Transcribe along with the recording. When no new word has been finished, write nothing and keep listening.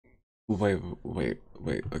Wait,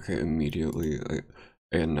 okay, immediately,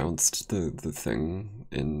 I announced the thing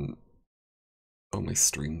in... Oh, my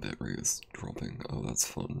stream bitrate is dropping. Oh, that's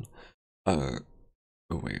fun. Oh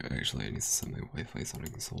wait, actually I need to set my Wi-Fi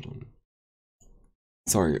settings, hold on.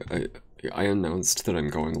 Sorry, I announced that I'm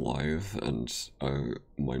going live, and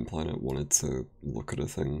MindPlanet wanted to look at a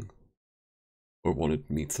thing. Or wanted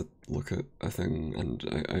me to look at a thing, and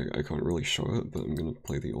I can't really show it, but I'm gonna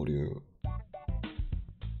play the audio.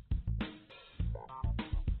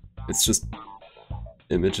 It's just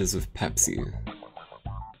images of Pepsi.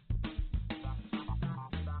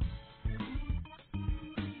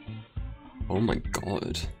 Oh my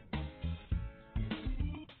god.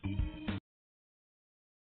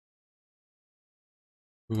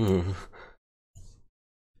 Ugh.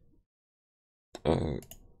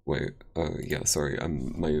 Wait, yeah, sorry,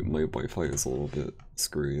 my Wi-Fi is a little bit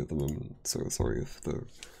screwy at the moment, so sorry if the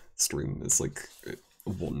stream is like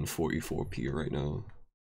 144p right now.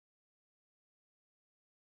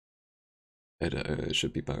 It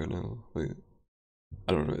should be better now. Wait,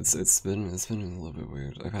 I don't know. It's been a little bit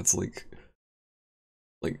weird. I've had to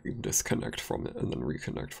like disconnect from it and then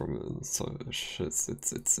reconnect from it, and so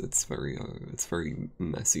it's very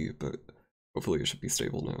messy. But hopefully it should be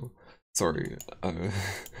stable now. Sorry.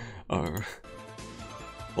 Uh,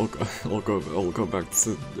 I'll go back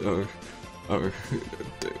to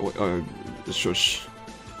shush.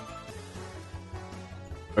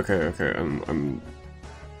 Okay. I'm.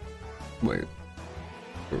 Wait.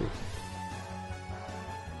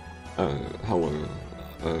 Hello.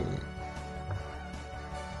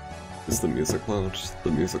 Is the music loud?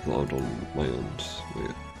 The music loud on my end.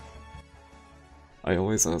 Wait. I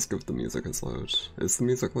always ask if the music is loud. Is the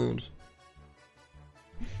music loud?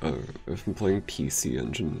 I've been playing PC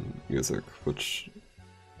Engine music, which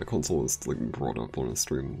the console was like brought up on a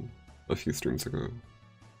stream a few streams ago.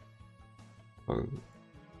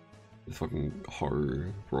 Fucking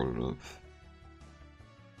horror brought it up.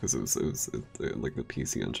 Because it was like the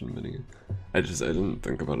PC Engine mini. I didn't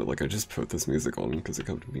think about it, like I just put this music on because it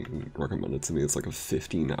kept being recommended to me. It's like a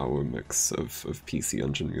 15-hour mix of PC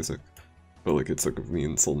Engine music. But like it took me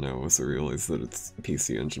until now as I realized that it's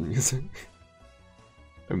PC Engine music.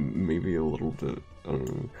 I'm maybe a little bit, I don't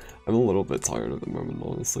know, I'm a little bit tired at the moment,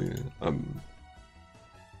 honestly.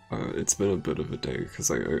 It's been a bit of a day because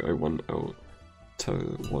I went out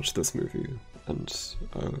to watch this movie, and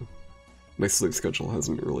my sleep schedule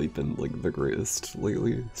hasn't really been like the greatest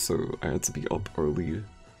lately, so I had to be up early, and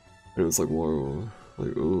it was like, whoa,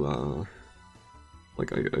 like, ooh,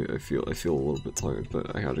 like I feel a little bit tired,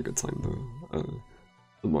 but I had a good time though.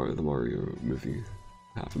 The Mario movie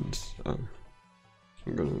happened.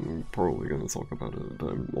 I'm probably gonna talk about it, but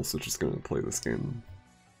I'm also just gonna play this game.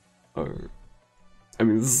 I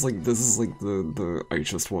mean, this is like the I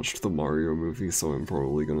just watched the Mario movie, so I'm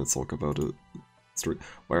probably gonna talk about it.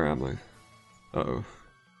 Where am I? Uh-oh.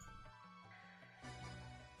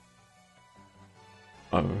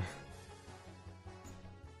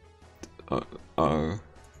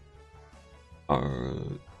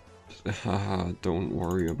 Haha, don't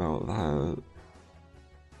worry about that.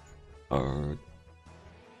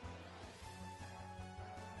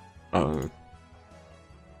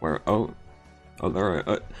 Where? Oh,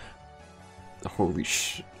 there holy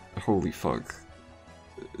fuck.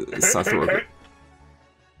 Seth Rogen.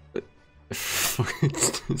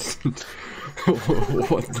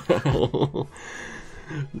 What the hell?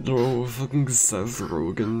 No, fucking Seth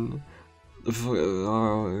Rogen.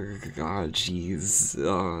 Oh god, jeez.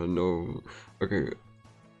 No. Okay.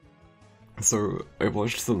 So, I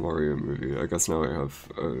watched the Mario movie. I guess now I have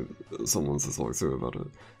someone to talk to about it.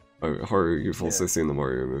 Haru, you've also seen the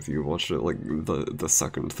Mario movie. You watched it like the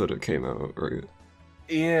second that it came out, right?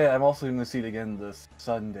 Yeah, I'm also gonna see it again this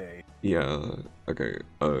Sunday. Yeah, okay.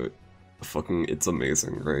 Fucking, it's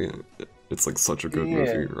amazing, right? It's like such a good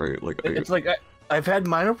movie, right? Like, it's like I've had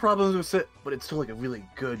minor problems with it, but it's still like a really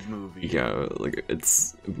good movie. Yeah, like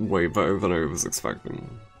it's way better than I was expecting,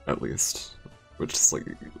 at least. Which is like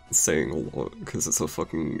saying a lot, because it's a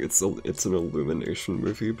fucking it's an Illumination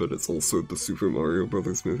movie, but it's also the Super Mario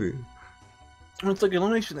Brothers movie. It's like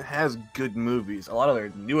Illumination has good movies. A lot of their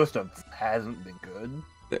newest stuff hasn't been good.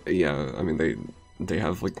 Yeah, I mean they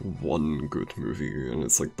have like one good movie, and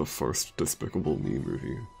it's like the first Despicable Me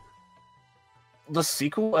movie. The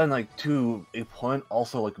sequel, and like to a point,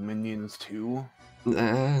 also like Minions 2.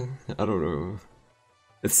 I don't know.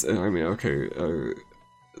 It's, I mean, okay,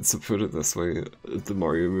 to put it this way, the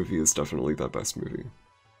Mario movie is definitely their best movie.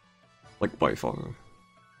 Like, by far.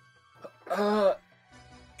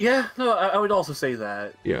 Yeah, no, I would also say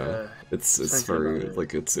that. Yeah, it's Thinking very about it.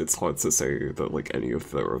 like it's hard to say that like any of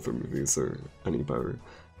their other movies are any better,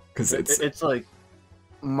 because It's like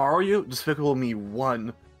Mario, Despicable Me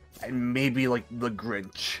 1, and maybe like The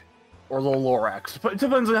Grinch or The Lorax. But it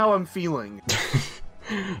depends on how I'm feeling.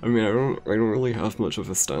 I mean, I don't really have much of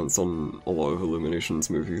a stance on a lot of Illumination's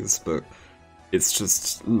movies, but it's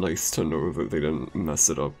just nice to know that they didn't mess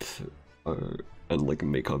it up, and like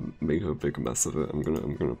make a big mess of it. I'm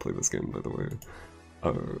gonna play this game, by the way.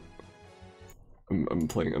 Uh, I'm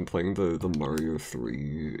playing the Mario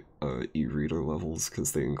 3 e-reader levels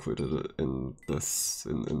because they included it in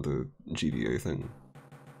in the GDA thing.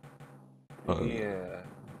 Yeah.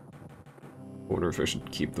 I wonder if I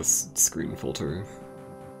should keep this screen filter.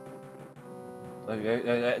 Like,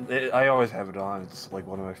 I always have it on. It's like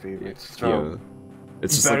one of my favorites. Yeah,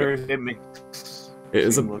 it's just better like it makes it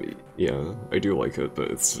is a look. yeah. I do like it, but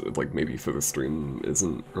it's like maybe for the stream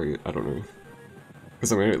isn't right. I don't know.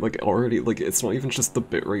 Because I mean, like already, like it's not even just the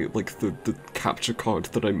bitrate. Like the capture card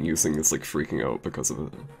that I'm using is like freaking out because of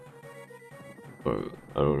it. But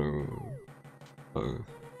I don't know.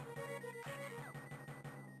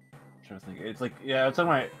 Trying to think. It's like, yeah, it's on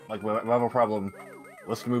my like we have a problem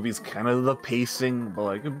with movies, kind of the pacing, but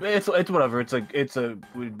like it's whatever.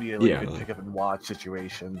 Would be a like, Yeah. good pick up and watch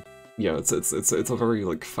situation. Yeah, it's a very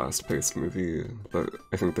like fast-paced movie, but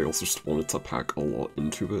I think they also just wanted to pack a lot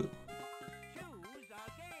into it.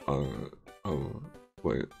 Oh,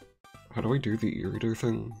 wait. How do I do the e-reader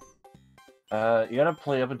thing? You gotta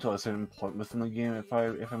play up until a certain point within the game,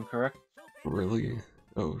 if I'm correct. Really?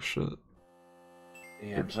 Oh shit.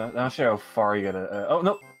 Yeah, I'm not sure how far you gotta. Oh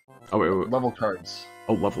no. Oh wait. Level cards.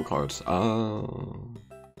 Oh, level cards. Oh.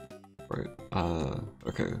 Right.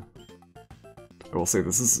 Okay. I will say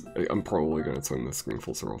this is. I'm probably gonna turn the screen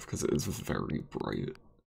filter off because it is very bright.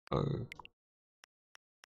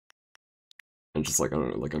 And just like I don't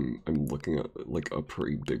know, like I'm looking at like a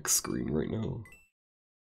pretty big screen right now.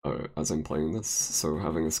 As I'm playing this, so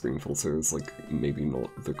having a screen filter is like maybe not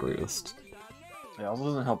the greatest. It also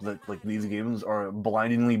doesn't help that like these games are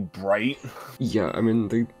blindingly bright. Yeah, I mean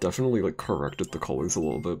they definitely like corrected the colors a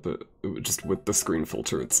little bit, but just with the screen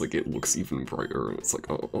filter, it's like it looks even brighter, and it's like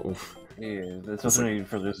oh. Yeah, that's especially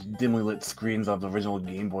for those dimly lit screens of the original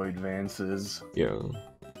Game Boy Advances. Yeah.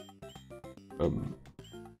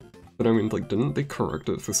 But I mean, like, didn't they correct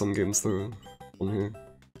it for some games though on here?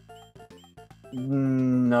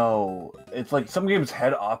 No, it's like some games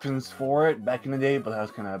had options for it back in the day, but that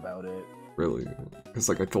was kind of about it. Really? Because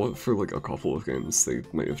like I thought for like a couple of games they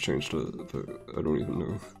might have changed it, but I don't even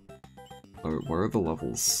know. Where are the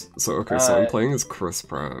levels? So okay, so I'm playing as Chris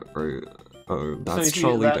Pratt, right? That's so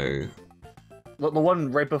Charlie Day. The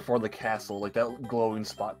one right before the castle, like that glowing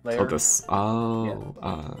spot there. Oh, this. Oh,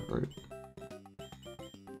 yeah. Right.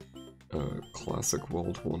 Classic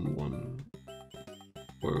World 1-1.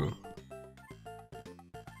 Whoa.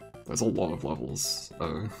 There's a lot of levels.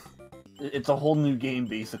 It's a whole new game,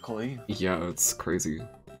 basically. Yeah, it's crazy.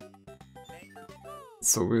 It's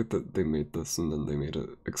so weird that they made this and then they made it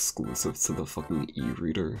exclusive to the fucking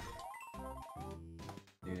e-reader.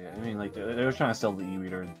 Yeah, I mean, like, they were trying to sell the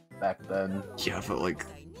e-reader back then. Yeah, but like...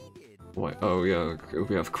 What? Oh yeah,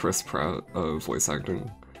 we have Chris Pratt voice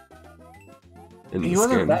acting. In He this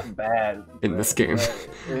wasn't game. that bad. In this game.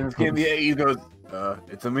 In this game, yeah, he goes,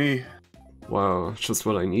 it's a me. Wow, just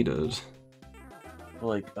what I needed.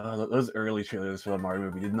 Like, those early trailers for the Mario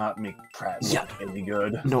movie did not make Pratt look any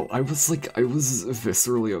good. No, I was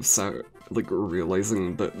viscerally upset, like,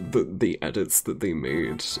 realizing that the edits that they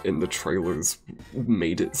made in the trailers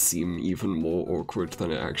made it seem even more awkward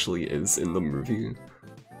than it actually is in the movie.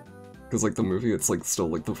 Because, like, the movie, it's, like, still,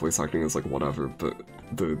 like, the voice acting is, like, whatever, but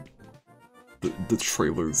the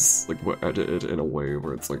trailers, like, were edited in a way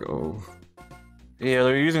where it's like, oh... Yeah,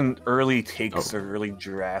 they're using early takes or early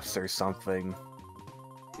drafts or something.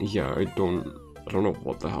 Yeah, I don't know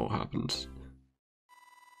what the hell happened.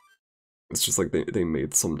 It's just like they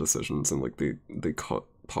made some decisions and like they cut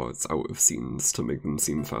parts out of scenes to make them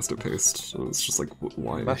seem faster paced, and it's just like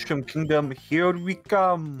why? Mushroom Kingdom, here we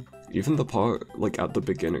come! Even the part like at the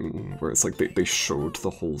beginning where it's like they showed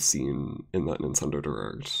the whole scene in that Nintendo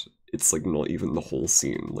Direct, it's like not even the whole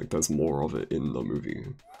scene, like there's more of it in the movie.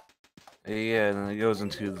 Yeah, and then it goes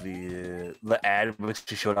into the ad which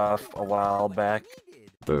you showed off a while back.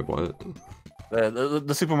 The what?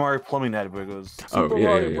 The Super Mario plumbing ad where it goes Super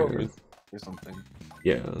Mario Plumbing or something.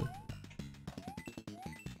 Yeah.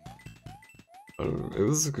 I don't know, it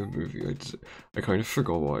was a good movie. I kind of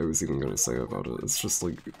forgot what I was even gonna say about it. It's just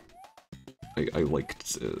like I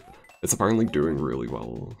liked it. It's apparently doing really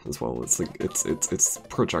well as well. It's like it's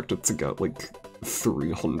projected to get like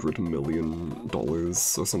 $300 million or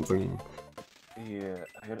something. Yeah,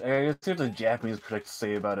 I guess here's the Japanese critics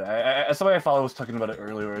say about it. Somebody I follow was talking about it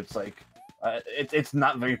earlier. It's like, it's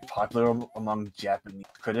not very popular among Japanese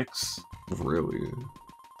critics. Really?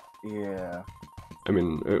 Yeah. I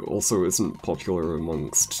mean, it also isn't popular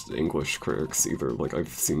amongst English critics either. Like, I've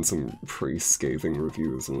seen some pretty scathing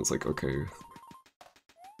reviews, and it's like, okay.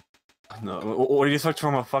 No, what do you expect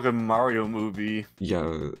from a fucking Mario movie?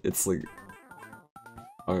 Yeah, it's like...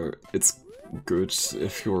 it's good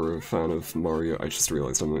if you're a fan of Mario. I just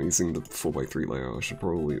realized I'm not using the 4x3 layout. I should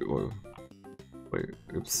probably... wait,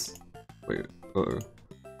 oops. Wait,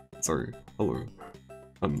 sorry. Hello.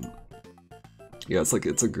 Yeah, it's like,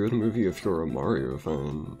 it's a good movie if you're a Mario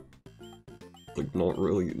fan. Like, not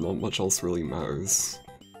much else really matters.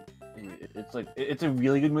 It's like, it's a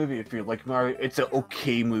really good movie if you like Mario. It's an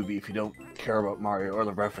okay movie if you don't care about Mario or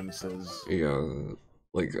the references. Yeah,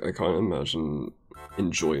 like, I can't imagine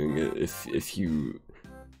enjoying it if you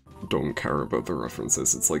don't care about the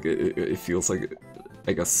references. It's like, it feels like,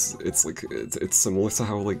 I guess it's like, it's similar to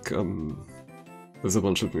how, like, there's a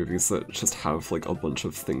bunch of movies that just have, like, a bunch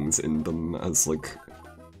of things in them as, like,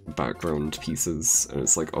 background pieces, and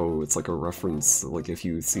it's like, oh, it's like a reference, like, if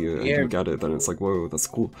you see it and you get it, then it's like, whoa, that's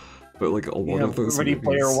cool. But, like, a lot of those Ready movies...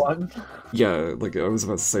 Player One? Yeah, like, I was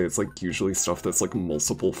about to say, it's, like, usually stuff that's, like,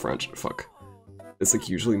 multiple It's, like,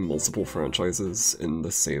 usually multiple franchises in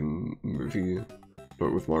the same movie,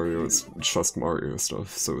 but with Mario, it's just Mario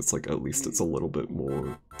stuff, so it's, like, at least it's a little bit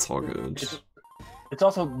more targeted. It's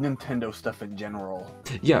also Nintendo stuff in general.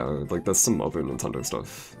 Yeah, like, there's some other Nintendo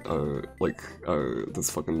stuff. There's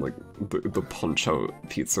fucking, like, the Punch-Out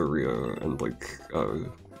Pizzeria, and, like,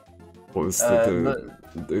 what was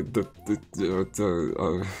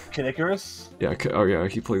Kid Icarus? Yeah, oh yeah,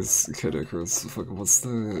 he plays Kid Icarus. Fuck, what's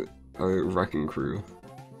the, Wrecking Crew?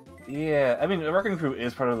 Yeah, I mean, Wrecking Crew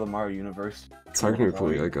is part of the Mario universe.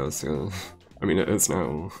 Technically, I guess, yeah. I mean, it is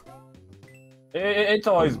now. It's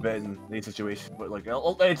always been the situation, but like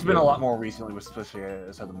it's been a lot more recently, especially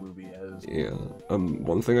as how the movie is. Yeah.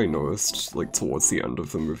 One thing I noticed, like towards the end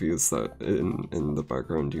of the movie, is that in the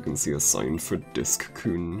background you can see a sign for Disc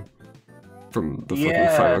Kun from the fucking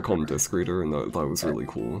Famicom disc reader, and that was really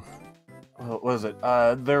cool. What was it?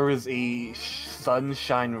 There was a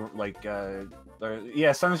Sunshine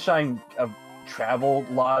Sunshine travel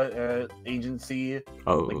law agency.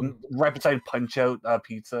 Oh. Like, right beside Punch Out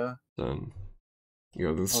Pizza.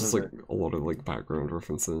 Yeah, there's just like a lot of like background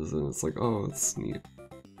references, and it's like, oh, it's neat.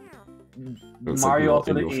 It's Mario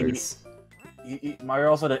like, also Mario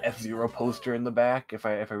also had an F-Zero poster in the back, if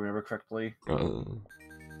I remember correctly.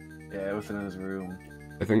 Yeah, it was in his room.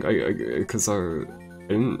 I think because I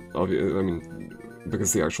mean,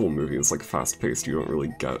 because the actual movie is like fast-paced, you don't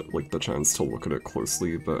really get like the chance to look at it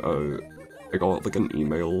closely. But I got like an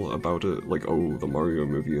email about it, like, oh, the Mario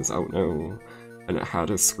movie is out now. And it had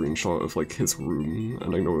a screenshot of, like, his room,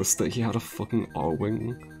 and I noticed that he had a fucking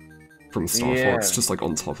R-Wing from Star Fox just, like,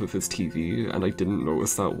 on top of his TV, and I didn't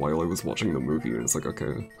notice that while I was watching the movie, and it's like,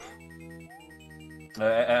 okay.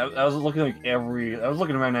 I was looking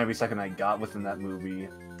around every second I got within that movie.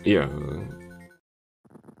 Yeah.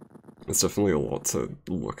 It's definitely a lot to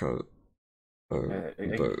look at. I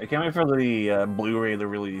can't wait for the Blu-ray to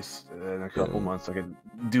release in a couple months. I can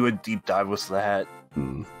do a deep dive with that.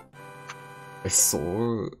 I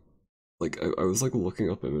saw, like, I was, like,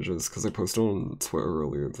 looking up images, because I posted on Twitter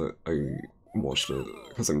earlier that I watched it,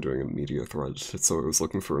 because I'm doing a media thread, so I was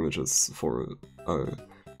looking for images for it,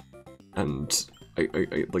 and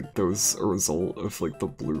I like, there was a result of, like, the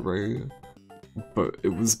Blu-ray, but it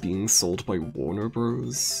was being sold by Warner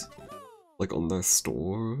Bros., like, on their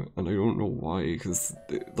store, and I don't know why, because,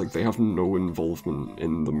 like, they have no involvement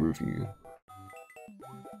in the movie.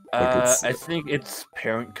 Like I think it's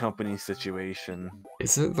parent company situation.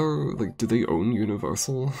 Is it though? Like, do they own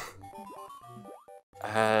Universal?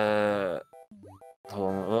 Hold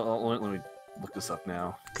on, let me look this up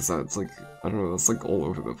now. Because that's like, I don't know, that's like all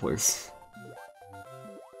over the place.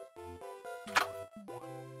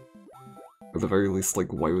 At the very least,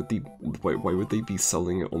 like, why would they be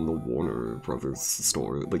selling it on the Warner Brothers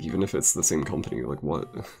store? Like, even if it's the same company, like,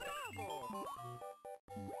 what?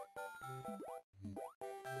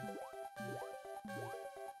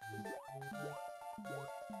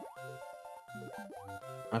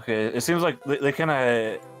 Okay, it seems like they kind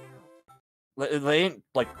of... They ain't,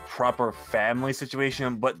 like, proper family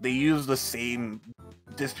situation, but they use the same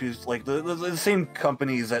disputes, like, the same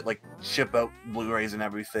companies that, like, ship out Blu-rays and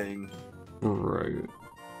everything. Right.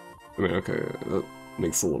 I mean, okay, that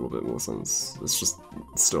makes a little bit more sense. It's just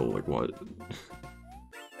still, like, what?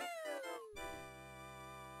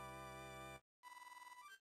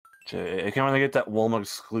 I can only get that Walmart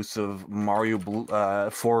exclusive Mario Blue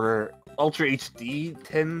for Ultra HD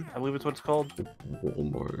 10, I believe it's what it's called.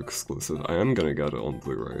 Walmart exclusive. I am gonna get it on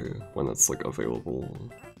Blu-ray when it's like available.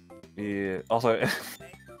 Yeah. Also,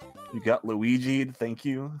 you got Luigi. Thank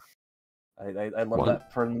you. I love What?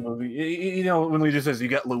 that part of the movie. You know when Luigi says you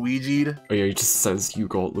got Luigi'd. Oh yeah, he just says you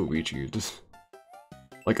got Luigi'd.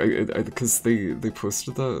 Like because they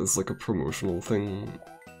posted that as like a promotional thing.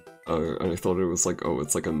 And I thought it was like, oh,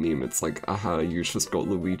 it's like a meme. It's like, aha, you just got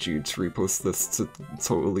Luigi to repost this to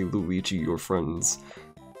totally Luigi your friends.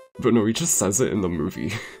 But no, he just says it in the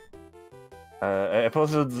movie. I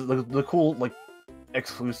posted the cool, like,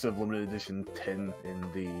 exclusive limited edition pin in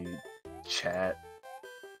the chat.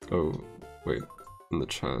 Oh, wait, in the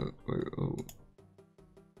chat, wait, oh.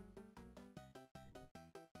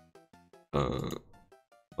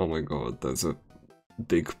 Oh my god, there's a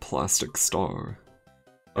big plastic star.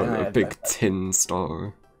 A big tin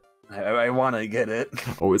star. I want to get it.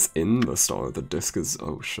 Oh, it's in the star. The disc is.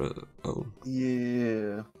 Oh shit. Oh.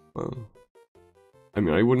 Yeah. Oh. I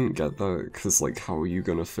mean, I wouldn't get that because, like, how are you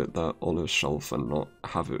gonna fit that on a shelf and not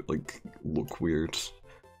have it like look weird?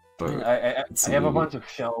 But I have a bunch of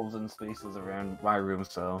shelves and spaces around my room,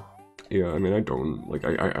 so. Yeah, I mean, I don't like.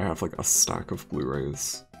 I have like a stack of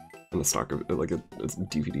Blu-rays and a stack of like it's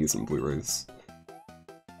DVDs and Blu-rays.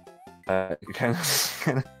 Kind of.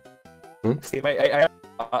 I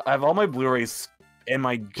have all my Blu-rays in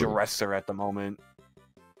my dresser at the moment.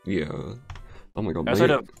 Yeah. Oh my god.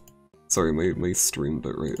 Sorry, my stream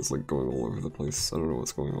bitrate is like going all over the place. I don't know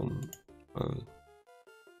what's going on.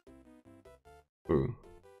 Ooh.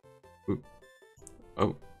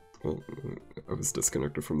 Oh. Well, I was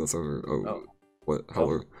disconnected from this other. Oh. What?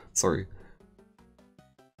 Hello. Oh. Sorry.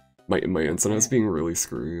 My internet's being really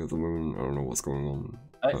screwy at the moment. I don't know what's going on.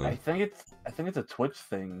 I think it's a Twitch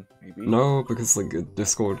thing, maybe. No, because like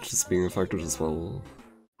Discord is being affected as well.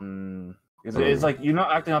 It's like you're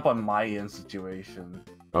not acting up on my end situation.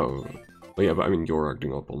 Oh, but yeah, but I mean you're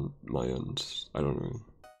acting up on my end. I don't know.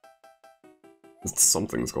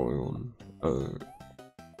 Something's going on.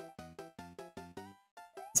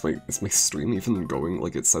 Is my stream even going?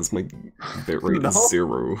 Like it says my bitrate is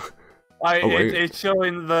 0. It's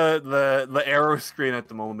showing the arrow screen at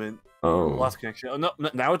the moment. Oh. Lost connection. Oh, no,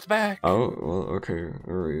 now it's back. Oh, well, okay,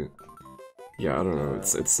 alright. Yeah, I don't know,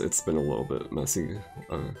 it's been a little bit messy.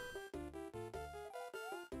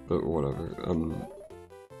 But whatever.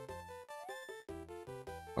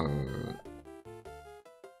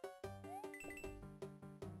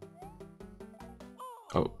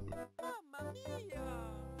 Oh.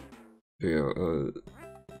 Yeah,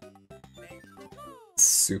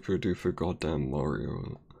 super duper goddamn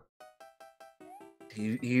Mario.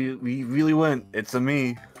 He really went, it's a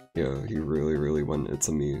me. Yeah, he really went, it's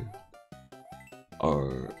a me.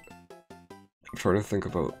 I'm trying to think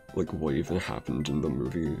about, like, what even happened in the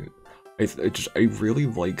movie. I really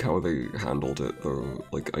like how they handled it, though.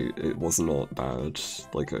 Like, it was not bad.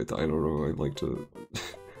 Like, I don't know, I liked it.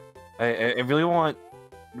 I really want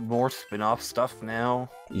more spin-off stuff now.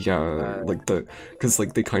 Yeah, like because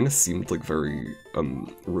like they kind of seemed like very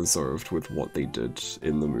reserved with what they did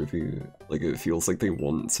in the movie. Like it feels like they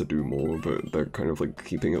want to do more, but they're kind of like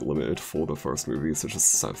keeping it limited for the first movie to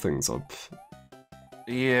just set things up.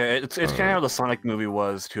 Yeah, it's kind of how the Sonic movie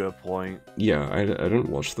was to a point. Yeah, I didn't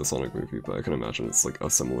watch the Sonic movie, but I can imagine it's like a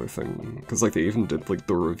similar thing. Because like they even did like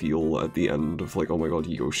the reveal at the end of like, oh my god,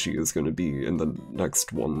 Yoshi is gonna be in the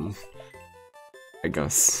next one, I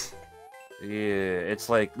guess. Yeah, it's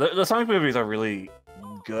like the Sonic movies are really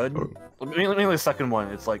good. Oh. Mainly the second one.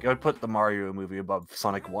 It's like I would put the Mario movie above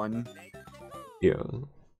Sonic 1. Yeah.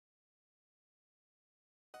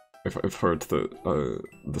 I've heard that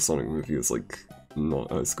the Sonic movie is like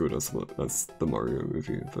not as good as the Mario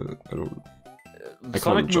movie, but I don't. I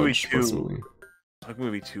Sonic can't movie judge 2. Personally. Sonic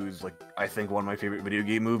movie 2 is like I think one of my favorite video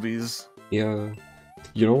game movies. Yeah.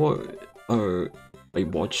 You know what? I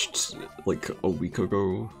watched like a week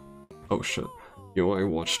ago. Oh shit. You know what I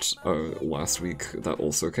watched last week that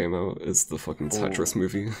also came out is the fucking Tetris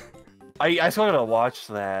movie. I still gotta watch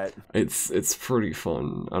that. It's pretty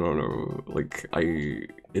fun. I don't know. Like I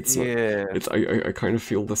kind of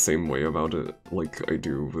feel the same way about it like I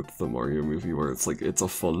do with the Mario movie, where it's like it's a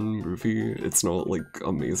fun movie. It's not like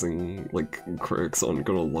amazing, like critics aren't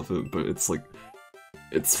gonna love it, but it's like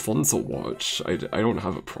it's fun to watch. I don't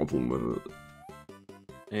have a problem with it.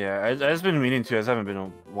 Yeah, I just been meaning to. I just haven't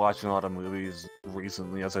been watching a lot of movies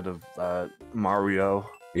recently outside of Mario.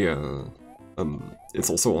 Yeah. It's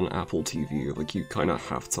also on Apple TV. Like you kind of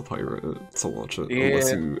have to pirate it to watch it,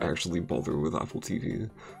 unless you actually bother with Apple TV.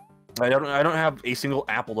 I don't have a single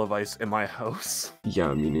Apple device in my house.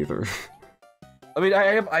 Yeah, me neither. I mean, I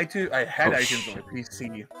have iTunes. I had Oh, iTunes on my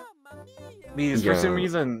PC. Because for some yeah,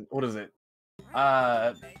 reason, what is it?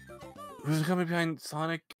 Who's coming behind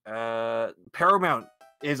Sonic? Paramount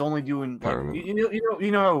is only doing like Paramount.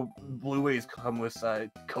 you know how Blu-rays come with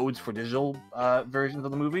codes for digital versions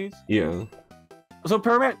of the movies. Yeah. So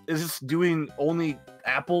Paramount is just doing only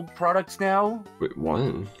Apple products now. Wait, what?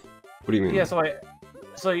 What do you mean? Yeah, so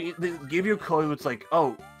they give you a code. It's like,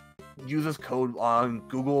 oh, use this code on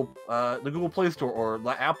Google, the Google Play Store or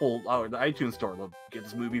the Apple or the iTunes Store to get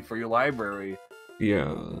this movie for your library.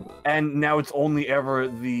 Yeah. And now it's only ever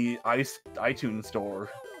the iTunes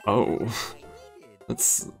Store. Oh.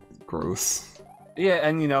 That's gross. Yeah,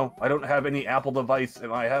 and I don't have any Apple device in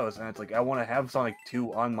my house, and it's like I want to have Sonic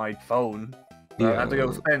 2 on my phone. I have to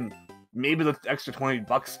go spend maybe the extra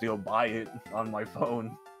 $20 to go buy it on my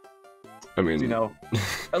phone. I mean,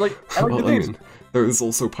 I like well, the things. there is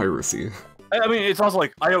also piracy. I mean, it's also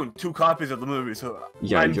like I own 2 copies of the movie, so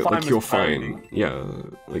Yeah, I'm fine you're with pirating. fine. Yeah,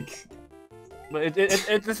 like. But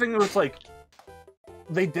it's this thing where it's like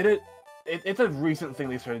they did it. It's a recent thing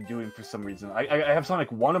they started doing for some reason. I have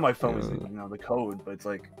Sonic 1 on my phone, Yeah. the code, but it's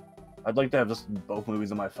like I'd like to have just both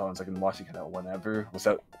movies on my phone so I can watch it kind of whenever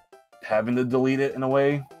without having to delete it in a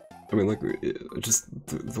way. I mean, like, just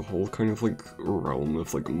the whole kind of, like, realm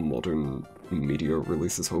of, like, modern media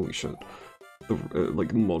releases, holy shit. The,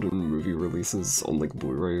 like, modern movie releases on, like,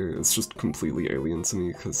 Blu-ray is just completely alien to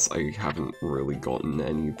me, because I haven't really gotten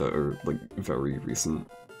any that are, like, very recent.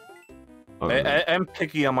 I'm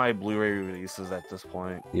picky on my Blu-ray releases at this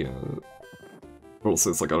point. Yeah. Also,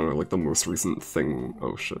 it's like, I don't know, like, the most recent thing...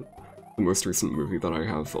 Oh, shit. The most recent movie that I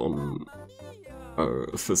have on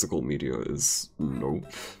physical media is Nope.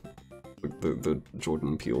 Like, the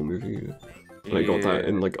Jordan Peele movie. And I got that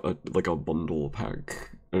in, like a bundle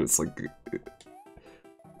pack. And it's like...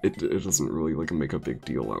 It doesn't really, like, make a big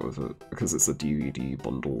deal out of it, because it's a DVD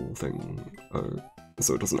bundle thing.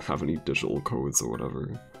 So it doesn't have any digital codes or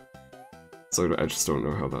whatever. So I just don't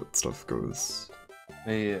know how that stuff goes.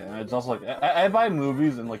 Yeah, it's also like I buy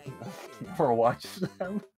movies and like for watch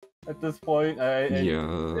them at this point.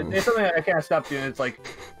 It's something I can't stop doing. It's like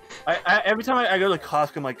every time I go to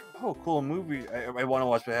Costco, I'm like, oh, cool movie. I want to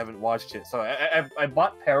watch, but I haven't watched it. So I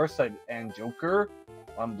bought Parasite and Joker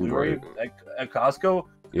on Blu-ray at Costco.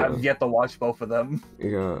 Yeah. I've yet to watch both of them.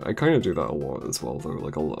 Yeah, I kind of do that a lot as well, though.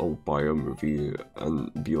 Like, I'll buy a movie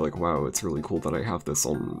and be like, wow, it's really cool that I have this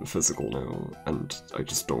on physical now, and I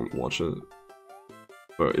just don't watch it.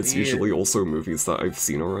 But it's usually also movies that I've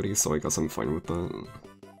seen already, so I guess I'm fine with that.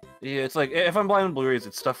 Yeah, it's like, if I'm buying Blu-rays,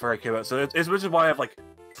 it's stuff where I care about. So it's which is why I have, like,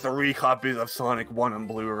 3 copies of Sonic 1 on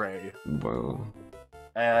Blu-ray. Wow.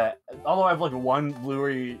 Although I have, like, 1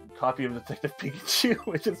 Blu-ray copy of Detective Pikachu,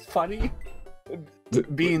 which is funny.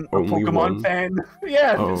 Being a Pokemon fan.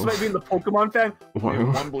 Yeah, despite being the Pokemon fan, I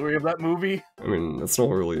have 1 Blu-ray of that movie. I mean, it's not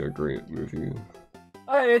really a great movie.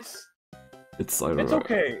 It's it's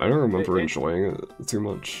okay. I don't remember enjoying it too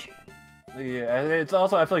much. Yeah, it's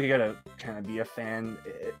also, I feel like you gotta kind of be a fan.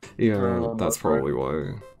 Yeah, that's probably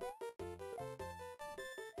why.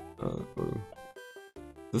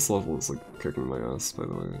 This level is, like, kicking my ass, by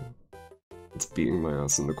the way. It's beating my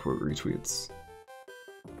ass in the quote retweets.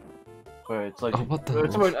 But it's like, what the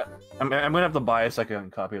hell? I'm gonna have to buy a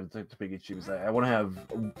second copy of the Pikachu because I want to have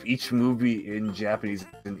each movie in Japanese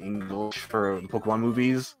and English for the Pokemon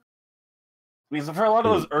movies. Because for a lot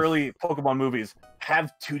of those early Pokemon movies,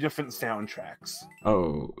 have 2 different soundtracks.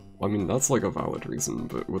 Oh, I mean, that's, like, a valid reason,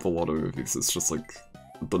 but with a lot of movies, it's just, like,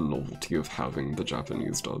 the novelty of having the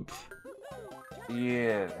Japanese dub.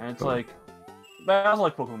 Yeah, and it's like, but I also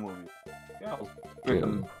like Pokemon movies. Yeah, I'll pick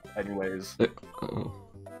them anyways. Oh,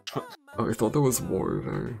 I thought there was war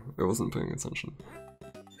there. I wasn't paying attention.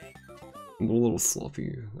 I'm a little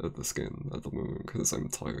sloppy at this game at the moment because I'm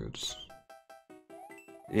tired.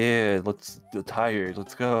 Yeah, tired,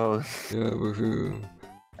 let's go. Yeah, woohoo.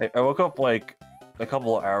 I woke up like a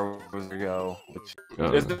couple of hours ago, which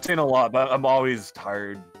isn't saying a lot, but I'm always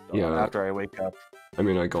tired after I wake up. I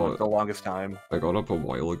mean, for the longest time. I got up a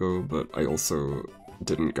while ago, but I also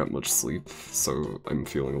didn't get much sleep, so I'm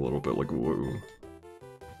feeling a little bit like whoa.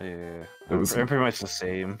 Yeah, I'm pretty much the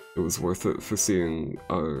same. It was worth it for seeing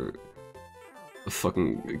a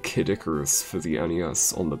fucking Kid Icarus for the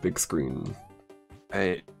NES on the big screen.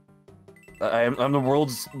 I'm the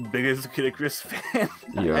world's biggest Kid Icarus fan.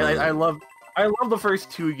 Yeah. I love the first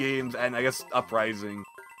 2 games, and I guess Uprising.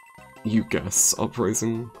 You guess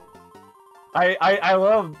Uprising? I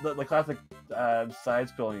love the classic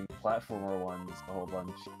side-scrolling platformer ones a whole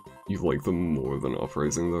bunch. You like them more than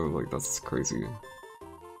Uprising though? Like, that's crazy.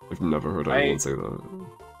 I've never heard anyone say that.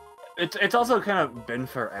 It's also kind of been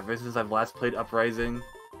forever since I've last played Uprising.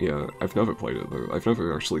 Yeah, I've never played it though. I've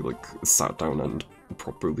never actually like sat down and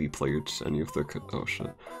properly played any of the oh shit.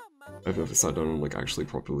 I've never sat down and like actually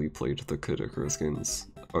properly played the Kid Icarus games.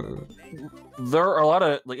 There are a lot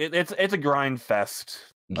of like it's a grind fest.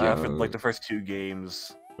 Yeah, For like the first 2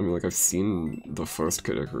 games. I mean, like I've seen the first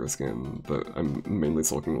Kid Icarus game, but I'm mainly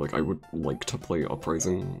talking like I would like to play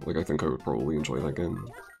Uprising. Like I think I would probably enjoy that game.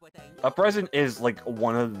 Uprising is like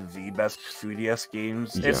one of the best 3DS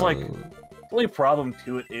games. Yeah. It's like the only problem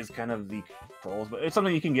to it is kind of the controls, but it's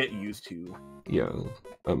something you can get used to. Yeah.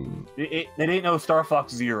 It ain't no Star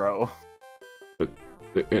Fox Zero.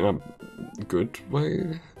 In a good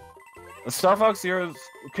way. Star Fox Zero's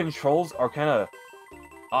controls are kind of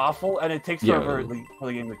awful, and it takes forever for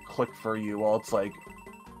the game to click for you. While it's like,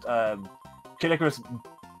 Kid Icarus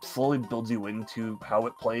slowly builds you into how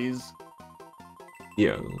it plays.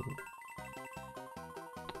 Yeah.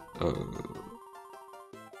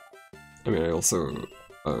 I mean, I also,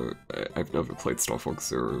 I've never played Star Fox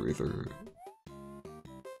Zero either.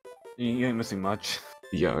 You ain't missing much.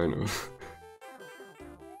 Yeah, I know.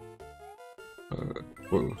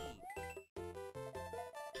 Whoa.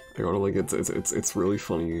 I gotta like, it's really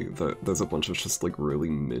funny that there's a bunch of just like really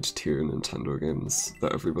mid-tier Nintendo games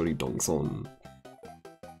that everybody dunks on.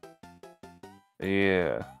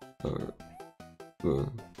 Yeah.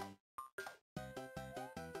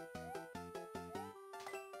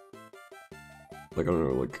 Like, I don't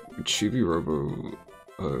know, like, Chibi Robo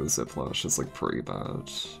Ziplash is, like, pretty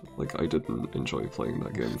bad. Like, I didn't enjoy playing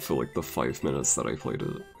that game for, like, the 5 minutes that I played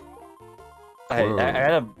it. I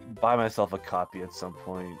had to buy myself a copy at some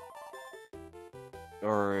point.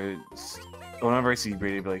 Or, whenever I see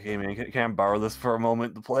Brady, I'd be like, hey man, can I borrow this for a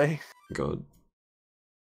moment to play? God.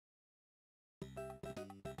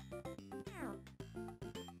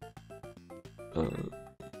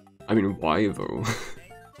 I mean, why, though?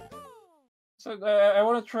 So I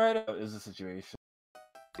want to try it out. Is the situation?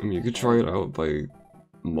 I mean, you could try it out by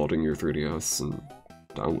modding your 3DS and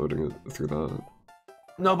downloading it through that.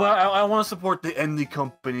 No, but I want to support the indie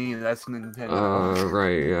company. That's Nintendo.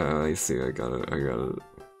 Right. Yeah, I see. I got it.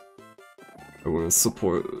 I want to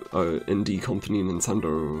support indie company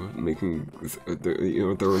Nintendo making. You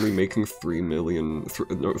know, they're only making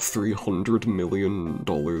 $300 million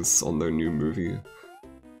on their new movie.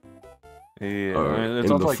 Yeah, in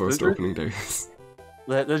the like, first opening days.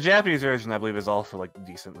 The Japanese version, I believe, is all for like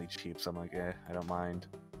decently cheap. So I'm like, I don't mind.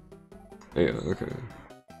 Yeah, okay.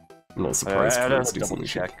 I'm not surprised it's decently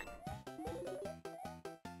cheap.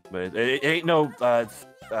 But it ain't no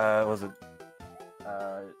was it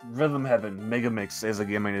Rhythm Heaven Mega Mix is a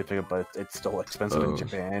game I need to pick up, but it's still expensive in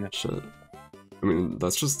Japan. Shit. I mean,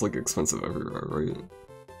 that's just like expensive everywhere, right?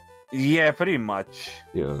 Yeah, pretty much.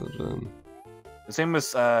 Yeah. Damn. The same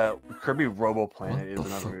as Kirby Robo Planet is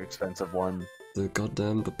another expensive one. The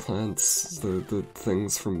plants, the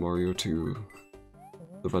things from Mario 2.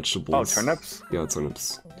 The vegetables. Oh, turnips? Yeah,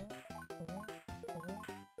 turnips.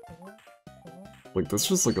 Like, there's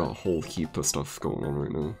just like a whole heap of stuff going on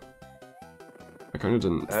right now. I kinda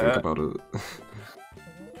didn't think about it.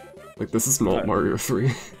 Like, this is not Mario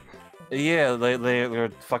 3. Yeah, they're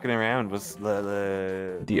fucking around with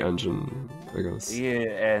the engine, I guess.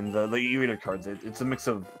 Yeah, and the e-reader cards. It's a mix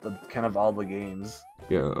of kind of all the games.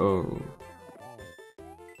 Yeah. Oh.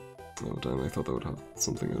 Oh damn! I thought that would have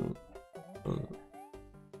something in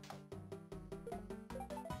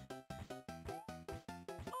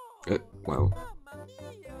it. Wow.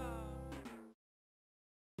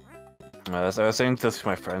 I was saying this to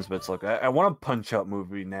my friends, but it's like I want a Punch-Out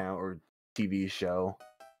movie now or TV show.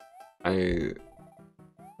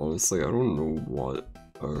 Honestly, I don't know what,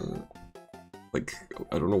 like,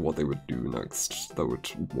 I don't know what they would do next that would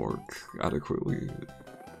work adequately.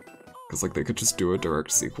 Because, like, they could just do a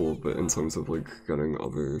direct sequel, but in terms of, like, getting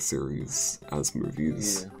other series as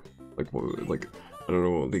movies, like, what, like, I don't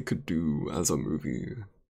know what they could do as a movie.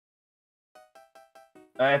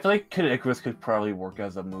 I feel like Kid Icarus could probably work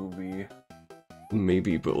as a movie.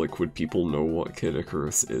 Maybe, but, like, would people know what Kid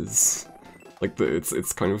Icarus is? Like,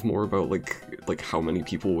 it's kind of more about, like how many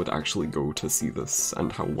people would actually go to see this,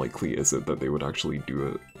 and how likely is it that they would actually do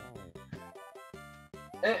it?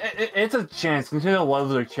 It's a chance. Nintendo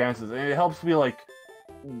loves their chances, and it helps me, like,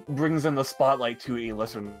 brings in the spotlight to a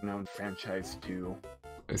lesser-known franchise, too.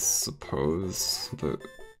 I suppose, but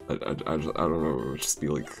I don't know, it would just be,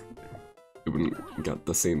 like, it wouldn't get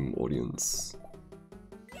the same audience.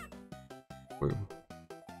 Wait.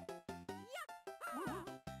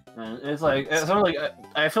 And it's like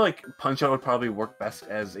I feel like Punch-Out would probably work best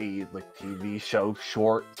as a like TV show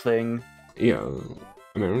short thing. Yeah,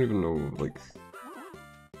 I mean, I don't even know,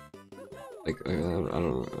 I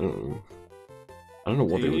don't know, I don't know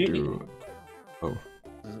what they would do. Oh.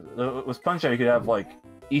 With Punch-Out, you could have, like,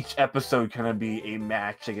 each episode kind of be a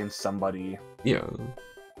match against somebody. Yeah.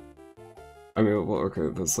 I mean, well, okay,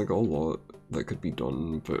 there's, like, a lot that could be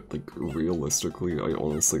done, but, like, realistically, I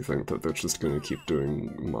honestly think that they're just gonna keep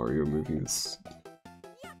doing Mario movies.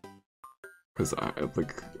 Because, I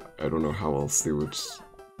don't know how else they would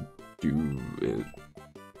do it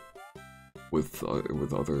with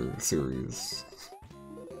other series.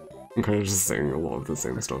 I'm kind of just saying a lot of the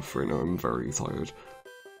same stuff right now, I'm very tired.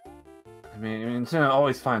 I mean, Nintendo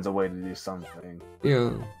always finds a way to do something.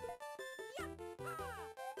 Yeah.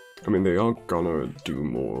 I mean, they are gonna do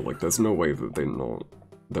more, like, there's no way that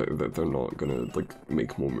they're not gonna, like,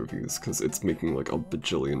 make more movies, because it's making, like, a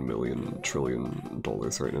bajillion million trillion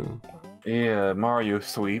dollars right now. Yeah, Mario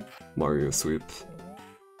Sweep. Mario Sweep.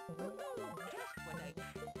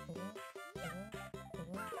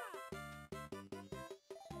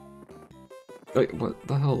 Wait, what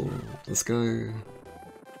the hell? This guy...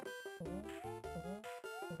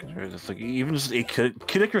 Just like even just a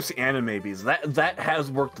Kid Icarus anime bees that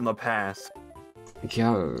has worked in the past.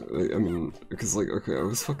 Yeah, I mean, because like, okay, I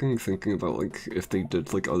was fucking thinking about like if they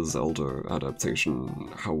did like a Zelda adaptation,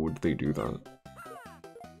 how would they do that?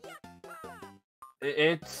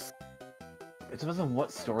 It depends on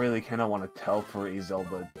what story they kind of want to tell for a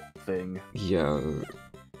Zelda thing. Yeah,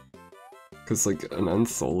 because like an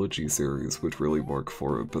anthology series would really work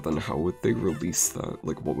for it, but then how would they release that?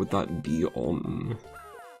 Like, what would that be on?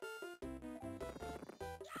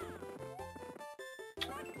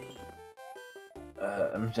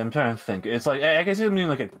 I'm trying to think. It's like I can see them doing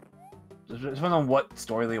like depending on what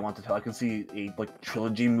story they want to tell. I can see a like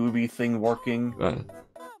trilogy movie thing working.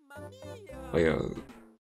 Oh yeah.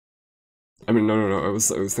 I mean, no. I was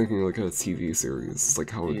thinking like a TV series. Like,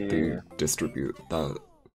 how would they distribute that?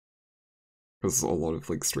 Because a lot of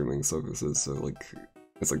like streaming services, so like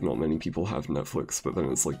it's like not many people have Netflix, but then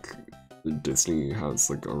it's like Disney has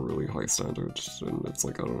like a really high standard, and it's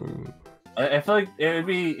like I don't know. I feel like it would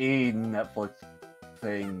be a Netflix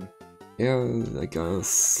thing. Yeah, I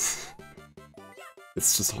guess.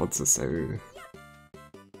 It's just hard to say.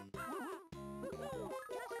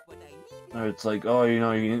 Or it's like, oh, you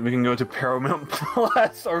know, we can go to Paramount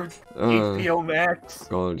Plus or HBO Max.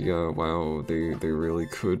 God, yeah, wow, they really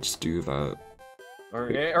could do that.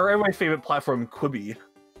 Or my favorite platform, Quibi.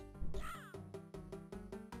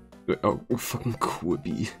 Oh, fucking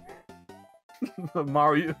Quibi. The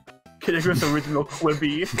Mario Kid Icarus original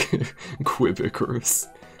Quibi. Quibicarus.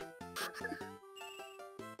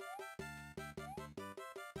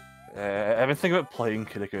 I've been thinking about playing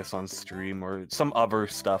Kid Icarus on stream or some other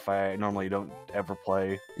stuff I normally don't ever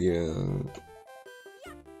play. Yeah.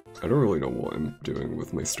 I don't really know what I'm doing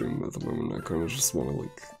with my stream at the moment. I kind of just want to,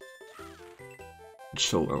 like,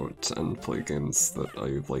 chill out and play games that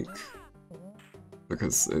I like.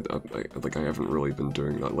 Because I haven't really been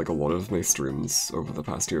doing that. Like, a lot of my streams over the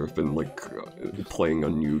past year have been, like, playing a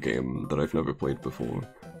new game that I've never played before.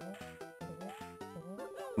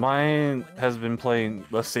 Mine has been playing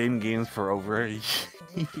the same games for over a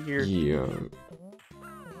year. Yeah.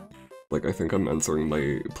 Like, I think I'm entering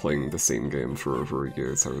my playing the same game for over a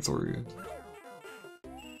year territory.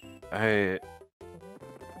 I'm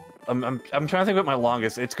trying to think about my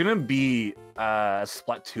longest. It's gonna be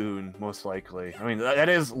Splatoon, most likely. I mean, that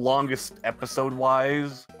is longest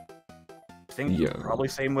episode-wise. I think probably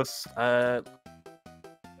same with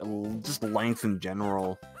just length in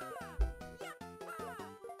general.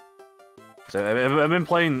 So I've been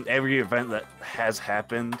playing every event that has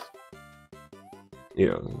happened.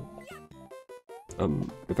 Yeah.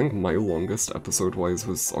 I think my longest episode-wise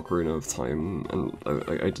was Ocarina of Time, and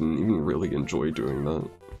I didn't even really enjoy doing that.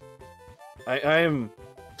 I am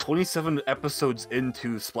 27 episodes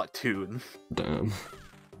into Splatoon. Damn.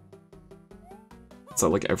 Is that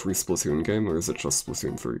like every Splatoon game, or is it just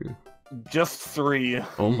Splatoon 3? Just 3.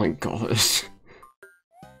 Oh my gosh.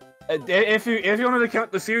 If you wanted to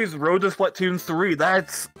count the series Road to Splatoon 3,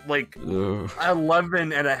 that's like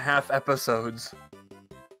 11 and a half episodes.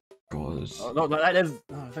 God. Oh, no, I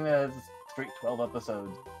think that is straight 12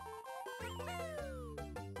 episodes.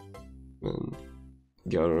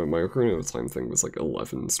 Yeah, I don't know, my Ocarina of Time thing was like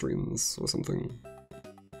 11 streams or something.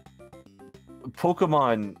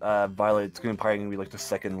 Pokemon Violet's probably gonna be like the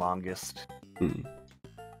second longest.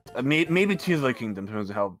 Maybe Tears of the Kingdom, depends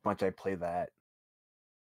on how much I play that.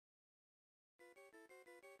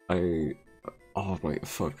 Oh my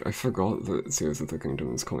fuck, I forgot that Tears of the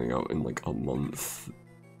Kingdom is coming out in like a month.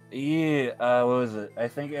 Yeah, what was it? I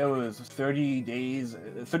think it was 30 days,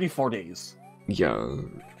 34 days. Yeah,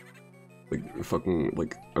 like, fucking,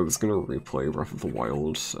 like, I was gonna replay Breath of the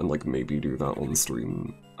Wild and, like, maybe do that on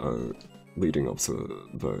stream, leading up to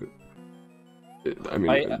it, but... I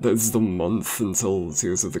mean, there's the month until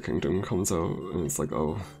Tears of the Kingdom comes out, and it's like,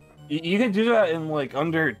 oh... You can do that in, like,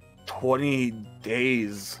 under 20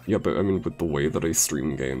 days. Yeah, but I mean, with the way that I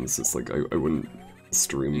stream games, it's like, I wouldn't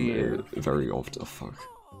stream it very often. Oh, fuck.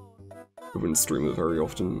 I wouldn't stream it very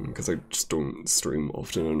often, because I just don't stream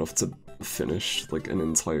often enough to finish, like, an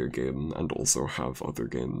entire game, and also have other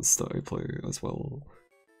games that I play as well.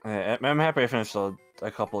 I'm happy I finished a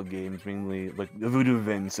couple of games, mainly, like, the Voodoo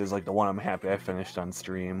Vince is, like, the one I'm happy I finished on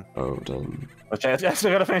stream. Oh, damn. Which I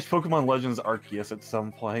still gotta finish Pokemon Legends Arceus at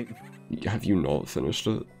some point. Have you not finished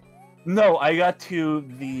it? No, I got to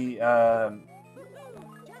the,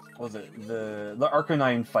 what was it? The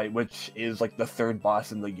Arcanine fight, which is, like, the third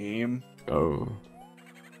boss in the game. Oh.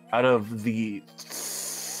 Out of the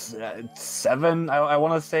 7, I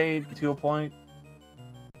want to say, to a point.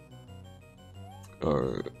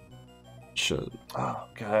 Shit. Oh,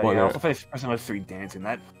 God. Yeah, I also finished Persona 3 Dancing.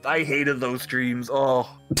 I hated those streams. Oh.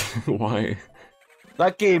 Why?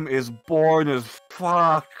 That game is boring as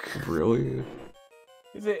fuck. Really?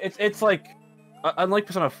 It's like, unlike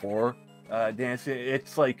Persona 4 dancing,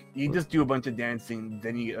 it's like, you just do a bunch of dancing,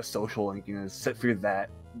 then you get a social link, you know, sit through that,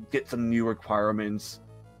 get some new requirements,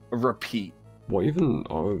 repeat. What even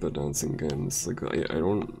are the dancing games? Like, I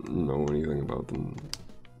don't know anything about them.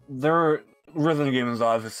 They're rhythm games,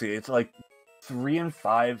 obviously. It's like 3 and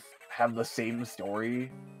 5 have the same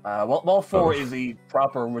story. Well, 4 is a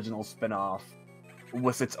proper original spin-off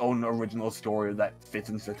with its own original story that fits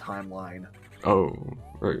into the timeline. Oh,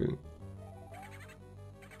 right.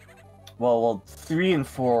 Well, 3 and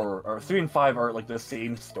 4 or 3 and 5 are like the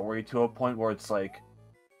same story to a point where it's like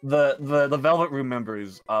the Velvet Room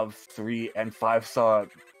members of 3 and 5 saw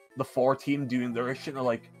the 4 team doing their shit and they're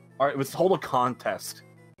like, all right, let's hold a contest.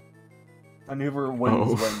 And whoever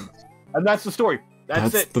wins wins. And that's the story.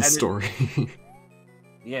 That's it. The story.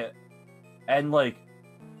 Yeah. And like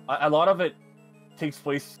a lot of it takes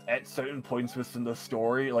place at certain points within the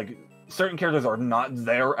story. Like certain characters are not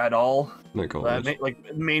there at all. My God.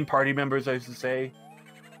 Like main party members, I should say.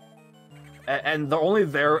 And they're only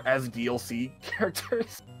there as DLC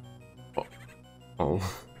characters. Oh.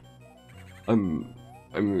 I'm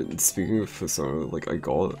speaking of Persona, like I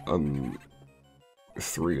got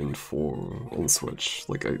 3 and 4 on Switch.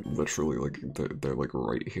 Like I literally, like they're like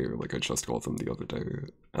right here. Like I just got them the other day.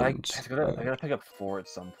 And, I gotta pick up 4 at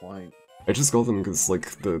some point. I just got them because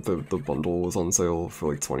like the bundle was on sale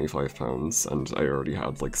for like £25, and I already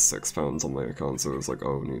had like £6 on my account, so it was like,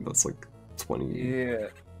 oh neat, that's like 20. Yeah,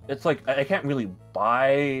 it's like I can't really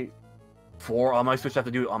buy 4 on my Switch. I have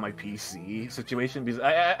to do it on my PC situation because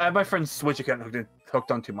I have my friend's Switch account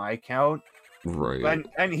hooked onto my account. Right.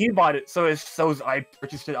 And he bought it, so I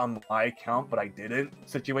purchased it on my account, but I didn't.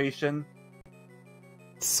 Situation.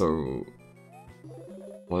 So,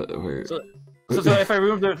 what? Wait. So if I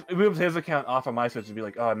removed his account off of my Switch, it'd be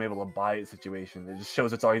like, oh, I'm able to buy it. Situation. It just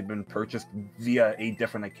shows it's already been purchased via a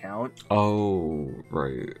different account. Oh,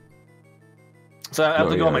 right. So I have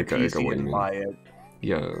to go on my PC and buy it.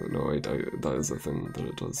 Yeah, no, that is a thing that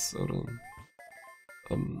it does.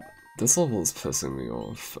 This level is pissing me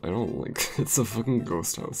off. I don't like it's a fucking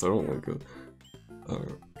ghost house. I don't like it.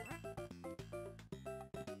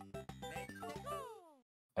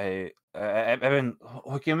 I've been.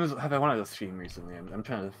 What games have I wanted to stream recently? I'm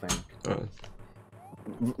trying to think.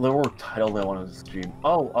 The word title I wanted to stream.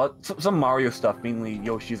 Oh, some Mario stuff, mainly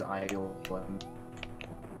Yoshi's Island.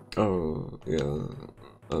 Oh yeah.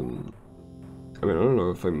 I mean, I don't know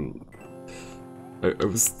if I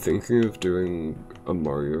was thinking of doing a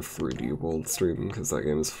Mario 3D World stream, because that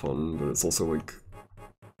game is fun, but it's also like,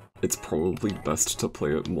 it's probably best to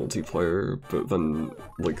play it multiplayer, but then,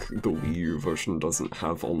 like, the Wii U version doesn't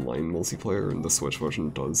have online multiplayer, and the Switch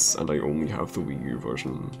version does, and I only have the Wii U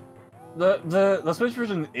version. The Switch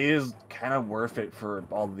version is kind of worth it for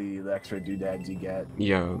all the extra doodads you get.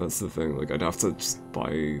 Yeah, that's the thing, like, I'd have to just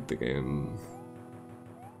buy the game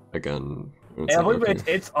again. Yeah, I believe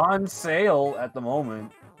it's on sale at the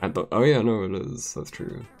moment. Oh yeah, no, it is. That's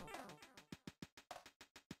true.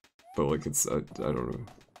 But like, it's I don't know.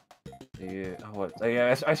 Yeah, what?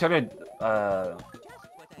 Yeah, I started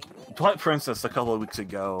Twilight Princess a couple of weeks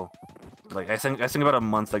ago. Like I think about a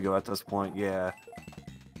month ago at this point. Yeah.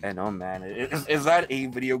 And oh man, is that a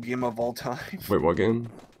video game of all time? Wait, what game?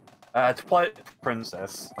 Twilight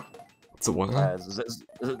Princess. It's a what? Is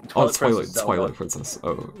it Twilight Princess.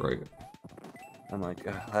 Oh, right. I'm like,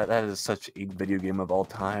 that is such a video game of all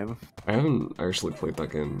time. I haven't actually played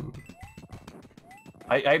that game.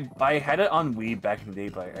 I had it on Wii back in the day,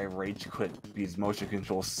 but I rage quit because motion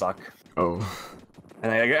controls suck. Oh.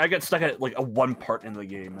 And I got stuck at like a one part in the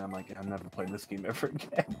game, and I'm like, I'm never playing this game ever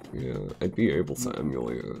again. Yeah, I'd be able to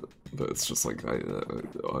emulate it, but it's just like I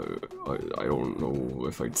don't know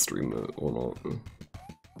if I'd stream it or not.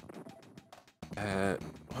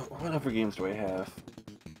 What other games do I have?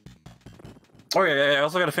 Oh yeah, I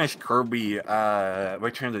also gotta finish Kirby,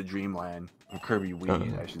 Return to Dreamland. Or Kirby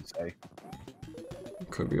Wii, I should say.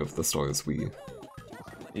 Kirby of the Stars Wii.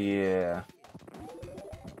 Yeah.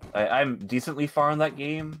 I'm decently far in that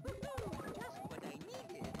game.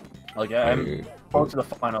 Like, I'm close to the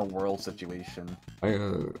final world situation.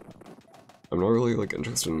 I'm not really, like,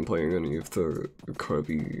 interested in playing any of the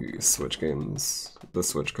Kirby Switch games. The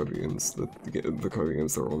Switch Kirby games, the Kirby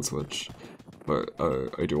games that are on Switch. But,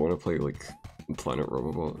 I do want to play, like, Planet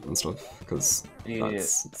Robobot and stuff, because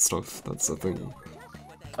that's a thing.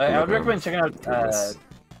 I would recommend checking out,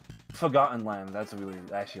 Forgotten Land. That's a really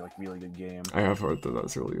good game. I have heard that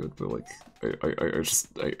that's really good, but like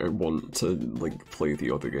I want to like play the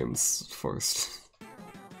other games first.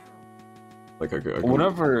 Like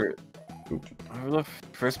whenever the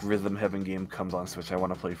first Rhythm Heaven game comes on Switch, I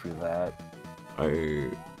want to play through that.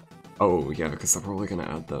 Oh yeah, because they're probably gonna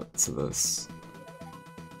add that to this.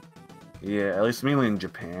 Yeah, at least mainly in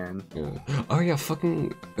Japan. Yeah. Oh yeah,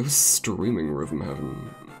 fucking I was streaming Rhythm Heaven.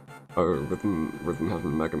 Rhythm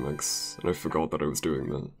Heaven Mega Mix, and I forgot that I was doing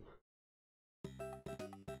that.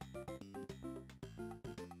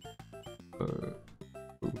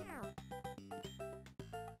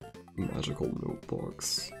 Magical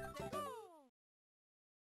notebox.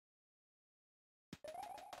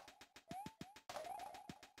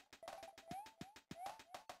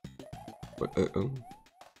 What? Oh.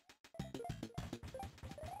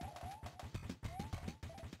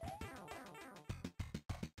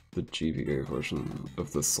 The GBA version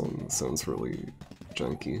of this song sounds really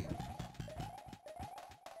janky.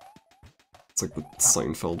 It's like the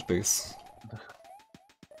Seinfeld bass.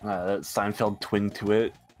 That Seinfeld twin to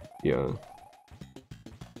it. Yeah.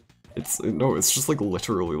 It's just like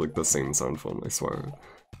literally like the same sound font, I swear.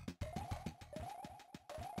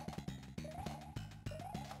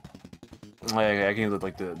 I can look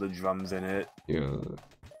like the drums in it. Yeah.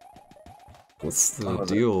 What's the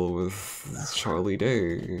deal with Charlie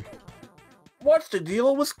Day? What's the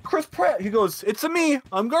deal with Chris Pratt? He goes, "It's me,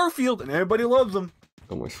 I'm Garfield, and everybody loves him."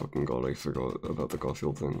 Oh my fucking god, I forgot about the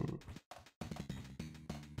Garfield thing.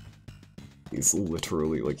 He's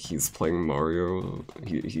literally, like, he's playing Mario,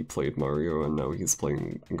 he played Mario, and now he's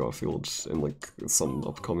playing Garfield in, like, some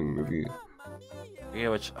upcoming movie. Yeah,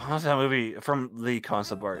 which, honestly, that movie, from the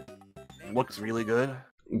concept art, looks really good.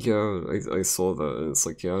 Yeah, I saw that, and it's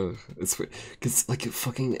like, yeah, it's, cause, like,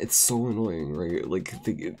 it's so annoying, right? Like,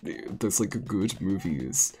 there's, like, good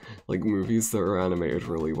movies, like, movies that are animated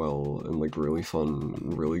really well, and, like, really fun,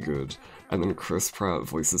 really good, and then Chris Pratt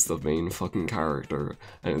voices the main fucking character,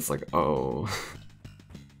 and it's like, oh.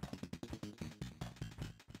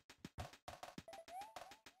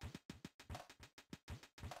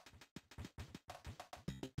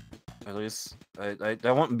 At least,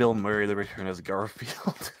 I want Bill Murray to return as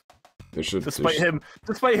Garfield. They should, despite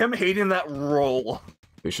him hating that role.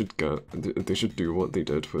 They should do what they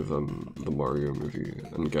did with the Mario movie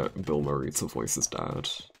and get Bill Murray to voice his dad.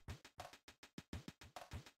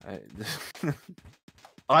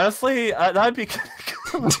 Honestly, that'd be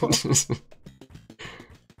cool.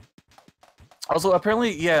 Also,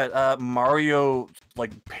 apparently, yeah, Mario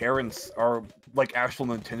like parents are like actual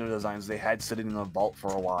Nintendo designs they had sitting in a vault for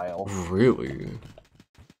a while. Really?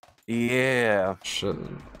 Yeah. Shit.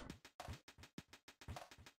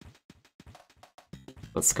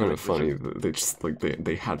 That's kind of funny that they just like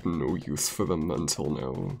they had no use for them until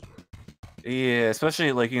now. Yeah,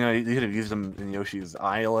 especially like, you know, you could have used them in Yoshi's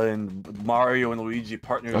Island, Mario and Luigi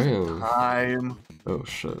partners in time. Oh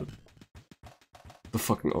shit. The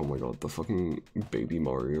fucking, oh my god, the fucking baby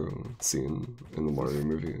Mario scene in the Mario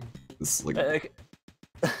movie is like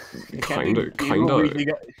kinda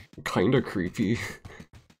creepy.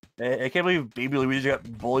 I can't believe baby Luigi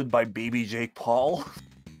got bullied by baby Jake Paul.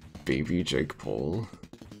 Baby Jake Paul?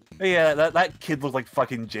 Yeah, that kid looked like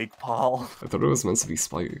fucking Jake Paul. I thought it was meant to be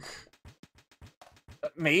Spike.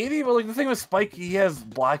 Maybe, but like the thing with Spike, he has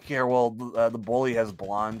black hair while the bully has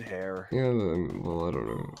blonde hair. Yeah, well, I don't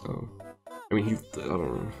know. Oh. I mean, I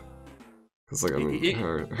don't know. Cause like, I mean,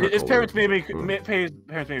 his parents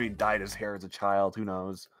maybe dyed his hair as a child. Who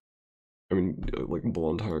knows? I mean, like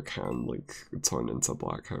blonde hair can like turn into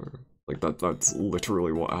black hair. Like that's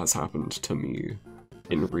literally what has happened to me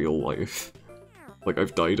in real life. Like,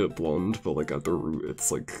 I've dyed it blonde, but like at the root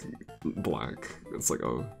it's like black. It's like,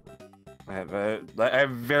 oh. I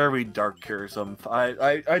have very dark hair, so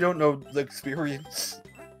I don't know the experience.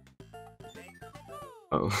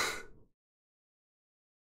 Oh.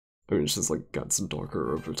 I mean, it's just like gets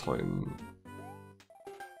darker over time.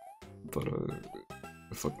 But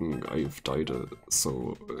fucking I've dyed it,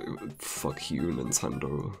 so fuck you,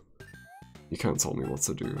 Nintendo. You can't tell me what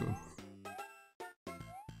to do.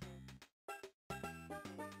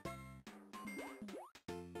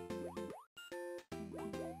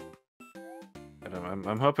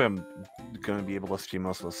 I'm hoping I'm gonna be able to stream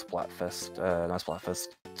most of the Splatfest, not Splatfest,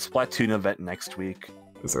 Splatoon event next week.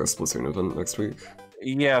 Is there a Splatoon event next week?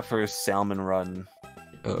 Yeah, for Salmon Run.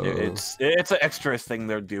 It's an extra thing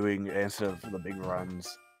they're doing instead of the big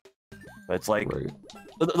runs. But it's like right.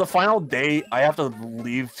 the final day, I have to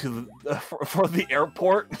leave to for the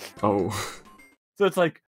airport. Oh. So it's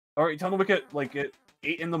like, all right, time to wake at like at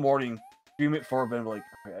 8 in the morning, stream it for a bit. Like,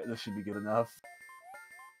 okay, this should be good enough.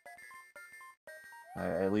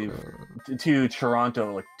 I leave to Toronto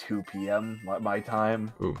at like 2 p.m. my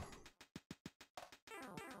time. Ooh.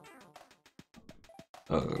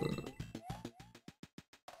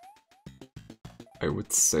 I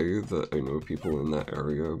would say that I know people in that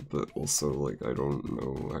area, but also, like, I don't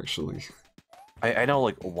know, actually. I know,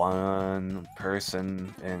 like, one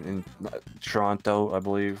person in Toronto, I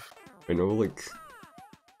believe. I know, like,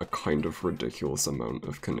 a kind of ridiculous amount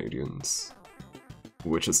of Canadians.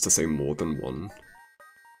 Which is to say more than one.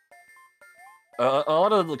 A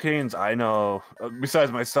lot of the Canadians I know,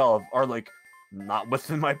 besides myself, are, like, not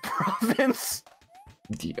within my province.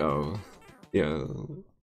 Oh, yeah.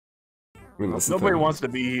 I mean, nobody wants to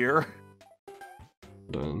be here.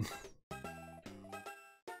 Done.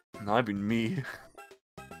 Not even me.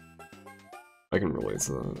 I can relate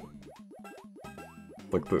to that.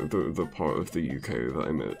 Like the part of the UK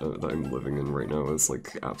that I'm living in right now is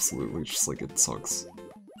like absolutely just like it sucks.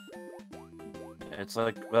 It's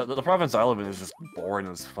like the province I live in is just boring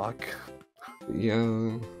as fuck.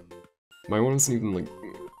 Yeah, my one isn't even like.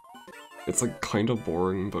 It's like kind of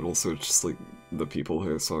boring, but also just like the people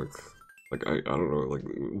here suck. Like I don't know, like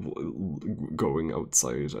going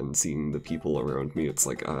outside and seeing the people around me, it's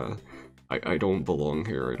like I don't belong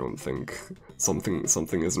here. I don't think something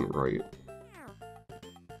isn't right.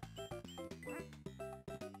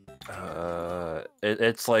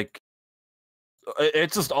 It's like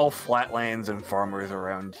it's just all flatlands and farmers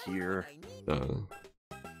around here.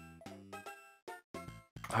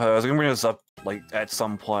 I was gonna bring this up like at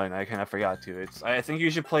some point. I kind of forgot to. I think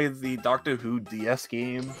you should play the Doctor Who DS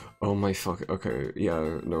game. Oh my fuck. Okay,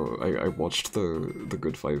 yeah. No, I watched the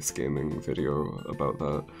Good Vibes Gaming video about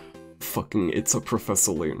that. Fucking, it's a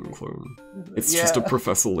Professor Layton clone. It's just a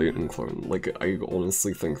Professor Layton clone. Like, I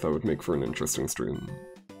honestly think that would make for an interesting stream.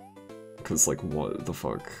 Cause like, what the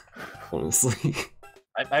fuck? Honestly.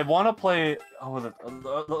 I want to play the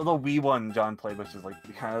Wii one John played, which is like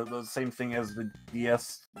kind of the same thing as the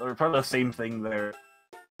DS. They're probably the same thing there.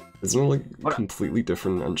 Isn't it like completely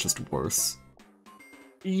different and just worse?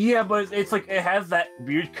 Yeah, but it's like it has that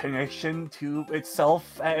weird connection to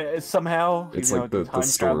itself somehow. It's like the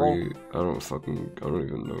story. I don't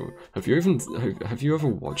even know. Have you ever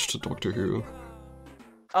watched Doctor Who?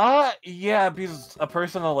 Yeah, because a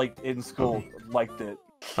person like in school liked it.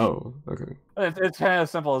 Oh, okay. It's kind of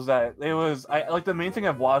as simple as that. It was like the main thing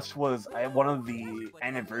I've watched was one of the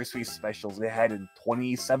anniversary specials they had in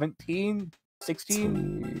 2017,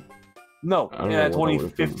 16. No, yeah,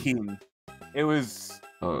 2015. It was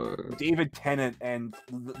David Tennant and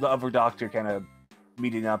the other Doctor kind of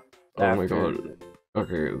meeting up. Oh my god.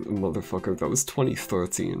 Okay, motherfucker, that was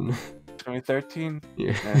 2013. 2013?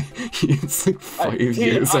 Yeah, it's like 5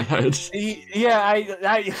 years ahead. Yeah,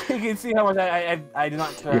 you can see how much I did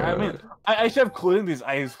not. I mean, I should have clued in because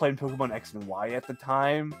I was playing Pokemon X and Y at the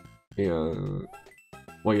time. Yeah.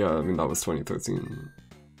 Well, yeah, I mean, that was 2013.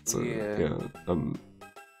 So, yeah,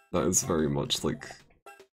 that is very much like.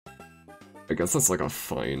 I guess that's like a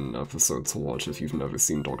fine episode to watch if you've never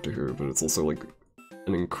seen Doctor Who, but it's also like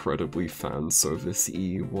an incredibly fan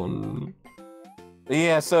service-y one.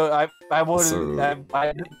 Yeah, so I wouldn't.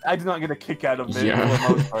 I did not get a kick out of it. Yeah,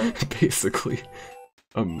 for the most part. basically.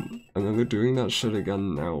 And then they're doing that shit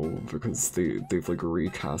again now because they've like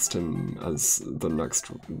recast him as the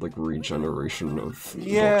next like regeneration of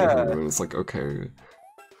Doctor Who, and it's like okay.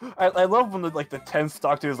 I love when the 10th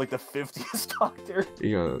Doctor is like the 50th Doctor.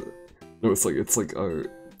 Yeah, no, it's like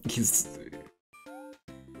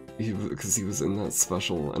because he was in that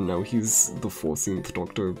special, and now he's the 14th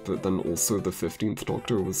Doctor, but then also the 15th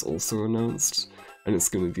Doctor was also announced, and it's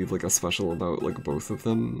gonna be like a special about like both of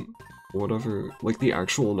them. whatever. Like, the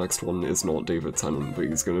actual next one is not David Tennant, but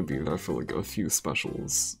he's gonna be there for, like, a few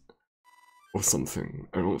specials. Or something.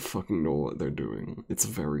 I don't fucking know what they're doing. It's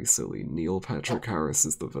very silly. Neil Patrick Harris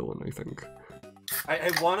is the villain, I think.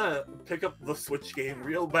 I wanna pick up the Switch game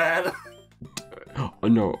real bad.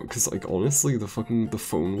 No, because, like, honestly, the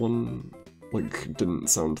phone one, like, didn't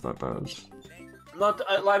sound that bad.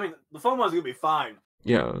 I mean, the phone one's gonna be fine.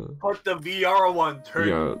 Yeah. But the VR one turned.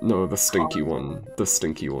 Yeah, no, the stinky one. The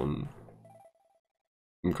stinky one.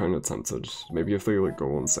 I'm kind of tempted. Maybe if they, like,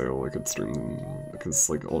 go on sale, I could stream them, because,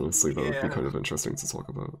 like, honestly, that would be kind of interesting to talk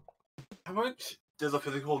about. How much does a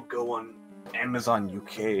physical go on Amazon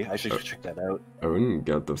UK? I should check that out. I wouldn't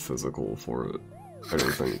get the physical for it. I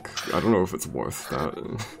don't think. I don't know if it's worth that.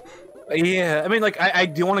 Yeah, I mean, like, I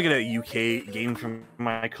do want to get a UK game from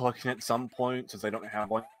my collection at some point, since I don't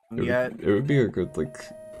have one yet. It would be a good, like,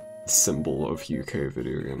 symbol of UK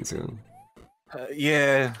video games, yeah.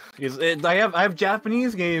 Yeah, I have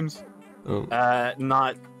Japanese games. Oh.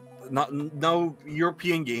 No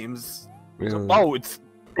European games. Yeah. So, oh, it's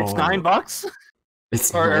 $9.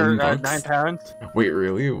 It's or $9? £9. Wait,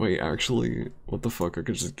 really? Wait, actually, what the fuck? I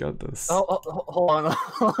could just get this. Oh, hold on.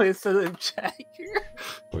 It says in chat here.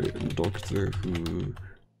 Wait, Doctor Who.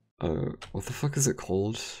 What the fuck is it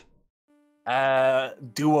called?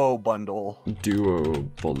 Duo bundle. Duo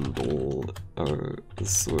bundle.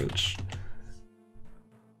 Switch.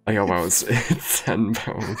 Oh yeah, wow, it's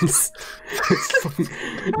 £10. It's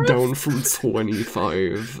down from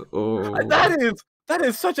 25. Oh. That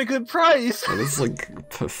is such a good price. That is, like,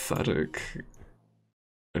 pathetic.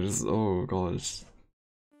 Oh god.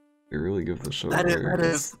 They really give the show away.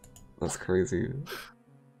 That's crazy.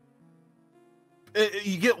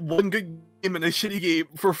 You get one good game and a shitty game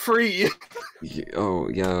for free. Oh,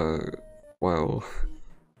 yeah. Wow.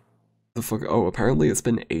 The fuck? Oh, apparently it's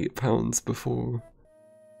been £8 before.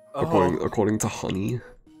 According to Honey.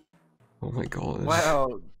 Oh my god.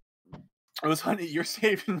 Wow. It was Honey, you're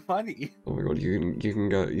saving money. Oh my god, you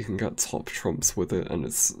can get top trumps with it, and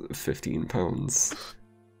it's £15.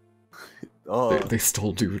 Oh. They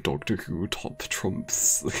still do Doctor Who top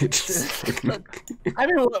trumps. They just fucking... I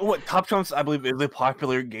mean, what top trumps? I believe is a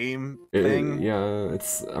popular game thing. Yeah,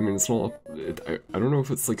 I mean, it's not. I don't know if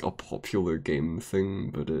it's like a popular game thing,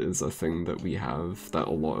 but it is a thing that we have that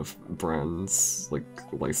a lot of brands like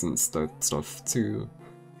license that stuff to.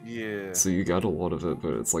 Yeah. So you get a lot of it,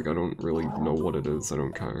 but it's like I don't really know what it is. I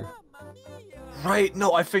don't care. Right.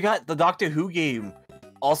 No, I forgot the Doctor Who game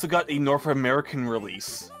also got a North American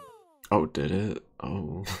release. Oh, did it?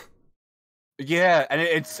 Oh. Yeah, and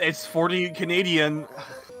it's 40 Canadian.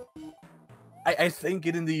 I think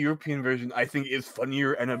getting the European version, I think, is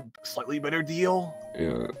funnier and a slightly better deal.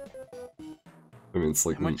 Yeah. I mean, it's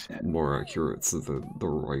like more accurate to the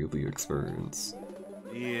Riley experience.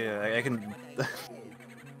 Yeah, I can.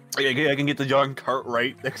 I can get the John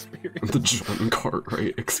Cartwright experience. The John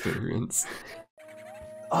Cartwright experience.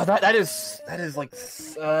 Oh, that is like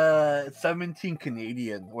 17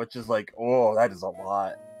 Canadian, which is like, oh, that is a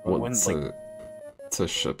lot. What, to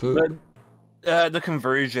ship it? The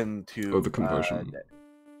conversion to... Oh, the conversion.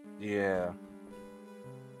 Yeah.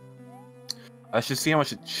 I should see how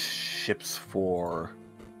much it ships for.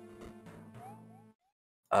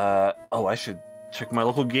 Oh, I should check my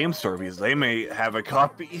local game store because they may have a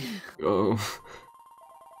copy. Oh.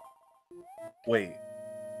 Wait.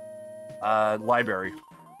 Library.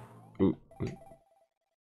 Ooh.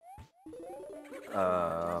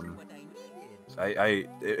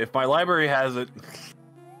 If my library has it,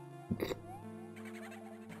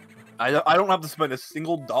 I don't have to spend a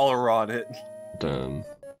single dollar on it. Damn.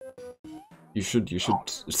 You should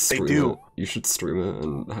stream it. You should stream it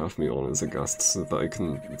and have me on as a guest so that I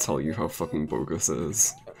can tell you how fucking bogus it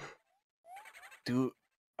is. Dude,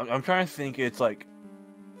 I'm trying to think. It's like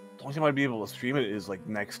the only time I'd be able to stream it is like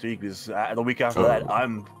next week. Because the week after that,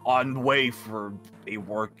 I'm on the way for a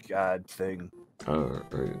work thing.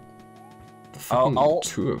 Right. Fucking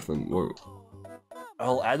two of them. Whoa.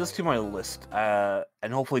 I'll add this to my list,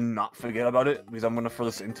 and hopefully not forget about it because I'm gonna throw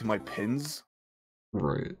this into my pins.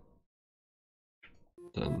 Right.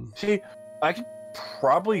 Then. See, I could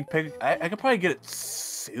probably pick. I could probably get it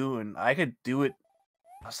soon. I could do it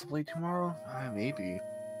possibly tomorrow. Maybe.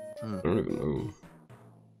 I don't even know.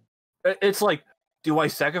 It's like, do I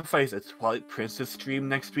sacrifice a Twilight Princess stream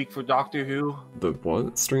next week for Doctor Who? The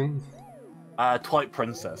what stream? Twilight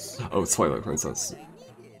Princess. Oh, Twilight Princess.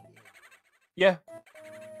 Yeah.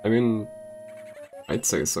 I mean, I'd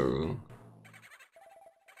say so.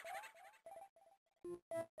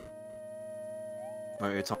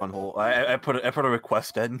 Alright, it's on hold. I put a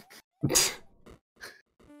request in.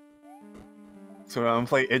 So I'm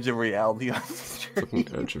playing Edge of Reality on stream. Fucking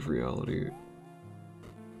Edge of Reality.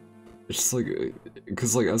 It's just like,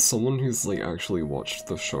 because like as someone who's like actually watched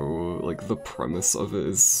the show, like the premise of it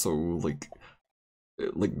is so like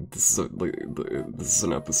this is this is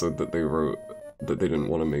an episode that they wrote that they didn't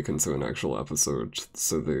want to make into an actual episode,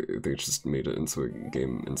 so they just made it into a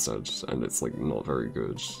game instead, and it's like not very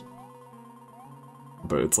good.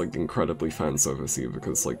 But it's like incredibly fan servicey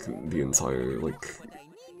because like the entire like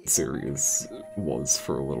series was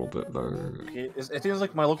for a little bit there. It seems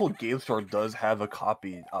like my local game store does have a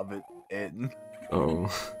copy of it in. Oh.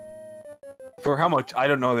 For how much? I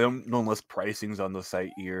don't know. They don't list pricings on the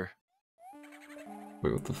site here.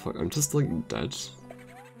 Wait, what the fuck? I'm just like dead?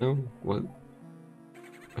 No? What?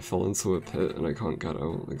 I fell into a pit and I can't get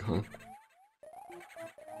out, like, huh?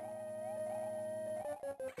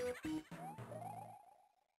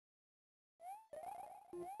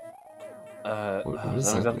 What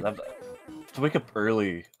is that? To wake up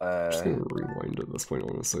early. I'm just gonna rewind at this point,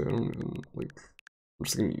 honestly. I don't even, like... I'm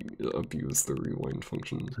just gonna abuse the rewind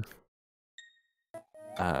function.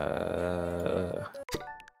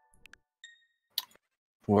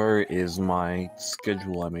 Where is my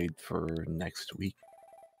schedule I made for next week?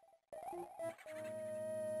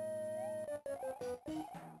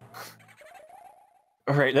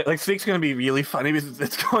 Alright, like this week's gonna be really funny because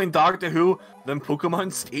it's going Doctor Who, then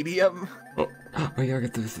Pokemon Stadium. Oh yeah, I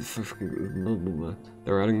got they're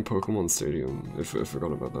adding Pokemon Stadium, I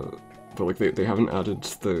forgot about that. But like, they haven't added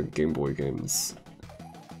the Game Boy games.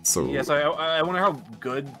 So... Yeah, so I wonder how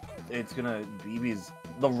good it's gonna be because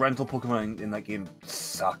the rental Pokemon in that game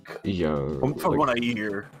suck. Yeah. For what I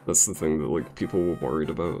hear. That's the thing that like people were worried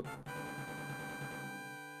about.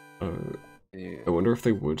 Yeah. I wonder if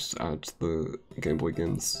they would add the Game Boy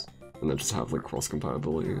games and then just have like cross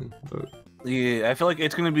compatibility. But yeah, I feel like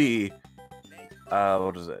it's gonna be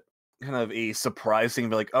what is it? Kind of a surprise thing,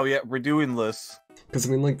 be like, oh yeah, we're doing this. Because I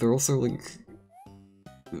mean, like they're also like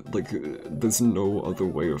there's no other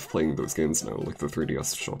way of playing those games now. Like the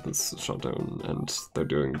 3DS shop is shut down, and they're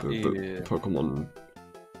doing the Pokemon.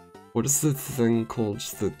 What is the thing called?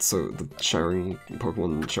 The sharing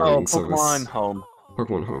Pokemon sharing service. Pokemon Home.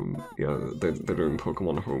 Pokemon Home, yeah, they're doing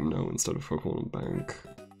Pokemon Home now instead of Pokemon Bank.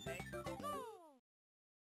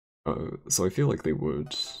 So I feel like they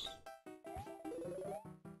would.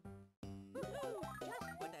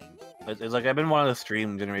 It's like I've been wanting to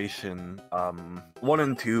stream Generation 1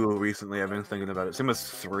 and 2 recently. I've been thinking about it. Same as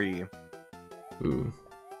 3. Ooh.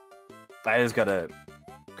 I just gotta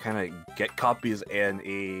kind of get copies and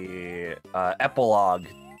a epilogue,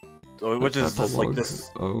 which is just like this.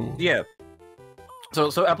 Oh. Yeah.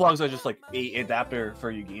 So epilogues are just like a adapter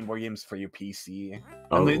for your Game Boy games for your PC.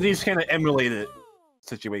 And they just kind of emulate it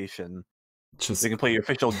situation. Just... They can play your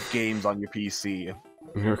official games on your PC.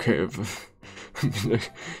 Okay,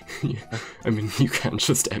 I mean, you can't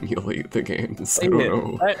just emulate the games. I don't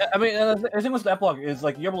know. I mean, the thing with the epilogue is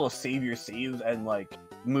like you're able to save your saves and like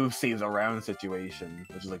move saves around situation,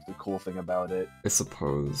 which is like the cool thing about it. I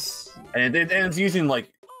suppose. And it's using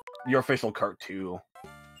like your official cart too.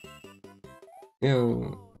 Yeah.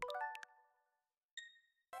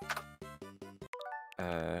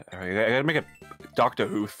 Alright, I gotta make a Doctor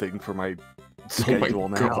Who thing for my schedule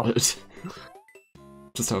now. God.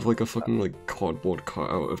 Just have like a fucking like cardboard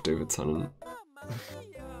cutout of David Tennant.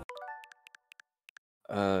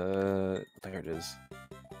 There it is.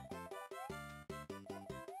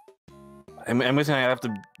 I'm guessing I have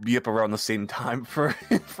to be up around the same time for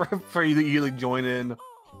you to join in.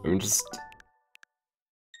 I mean, just...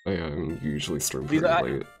 Oh yeah, I mean, you usually stream pretty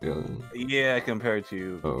late, yeah. Yeah, compared to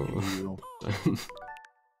you.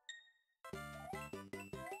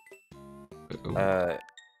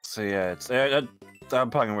 So yeah, it's I'm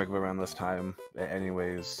probably gonna wake up around this time,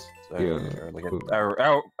 anyways. Yeah. Or like an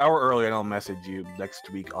hour early, and I'll message you next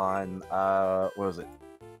week on what was it?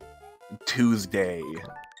 Tuesday.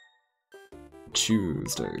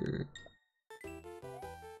 Tuesday.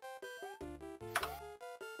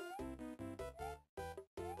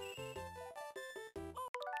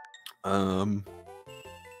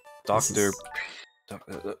 Doctor.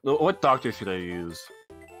 What doctor should I use?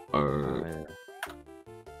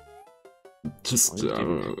 Just I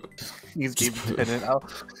don't know. He's David out.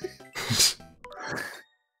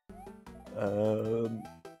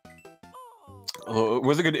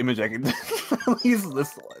 Where's a good image I can use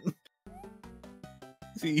this one?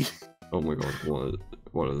 See. Oh my god, what?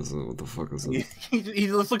 What is it? What the fuck is it? He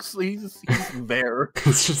just looks he's there.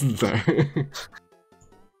 It's just there.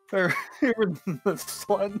 This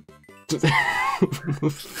one. What the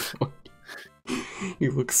fuck? He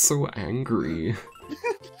looks so angry.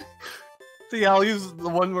 Yeah, I'll use the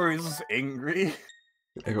one where he's just angry.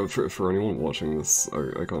 For anyone watching this,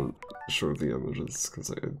 I can't show the images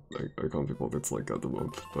because I can't be bothered to like get them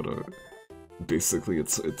up, but basically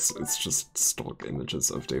it's just stock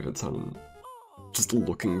images of David Tennant just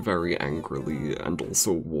looking very angrily and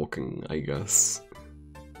also walking, I guess.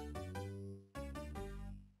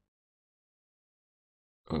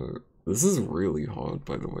 This is really hard,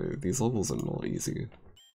 by the way. These levels are not easy.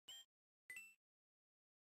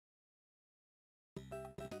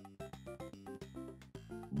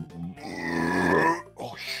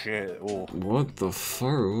 Oh shit. Oh. What the fuck?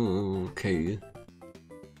 Okay.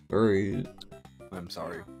 Alright. I'm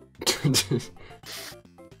sorry.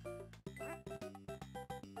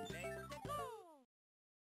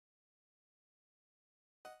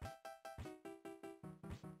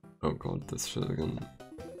 Oh god, this shit again.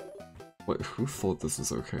 Wait, who thought this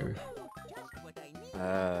was okay?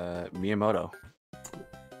 Miyamoto.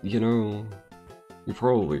 You know, you're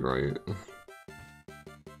probably right.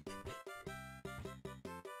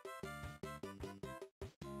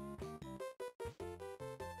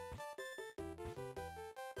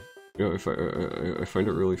 You know, I find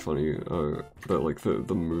it really funny that like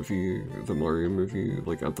the movie, the Mario movie,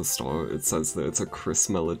 like at the start it says that it's a Chris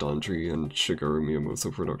Meledandri and Shigeru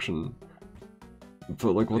Miyamoto production.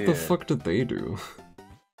 But like, what the fuck did they do?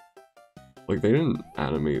 Like, they didn't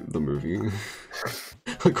animate the movie.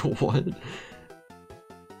 Like, what?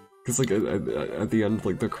 Because like at the end,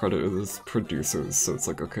 like the credit is producers, so it's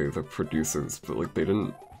like, okay, they're producers, but like they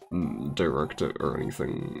didn't direct it or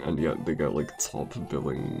anything, and yet they get like top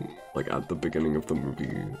billing like at the beginning of the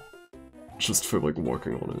movie just for like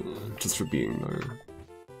working on it, just for being there.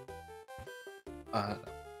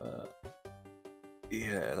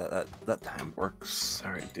 Yeah, that time works.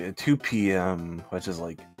 Alright, dude. 2 p.m., which is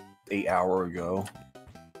like 8 hours ago.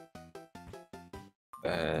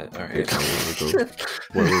 Alright.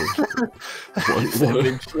 What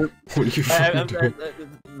are you fucking doing?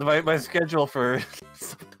 My schedule for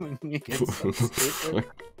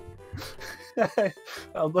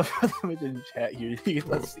I'll look for the image in chat here. You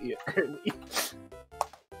can see it early.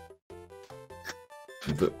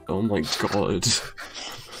 Oh my god.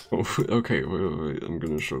 Oh, okay, wait, I'm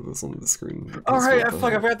gonna show this on the screen. Alright, I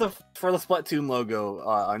forgot for the Splatoon logo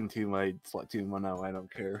onto my Splatoon one. No, I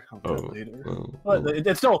don't care. I'll do that later. But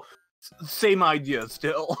it's still same idea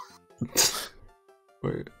still.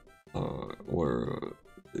 Wait, where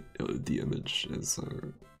the image is,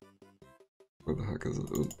 where the heck is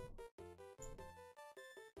it?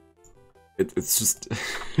 It's just...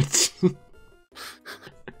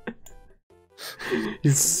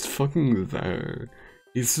 He's fucking there.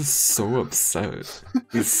 He's just so upset.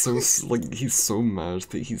 He's so, like, he's so mad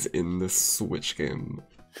that he's in this Switch game.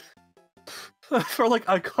 For like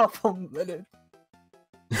a couple minutes.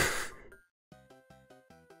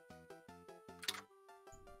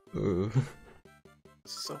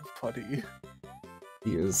 So funny.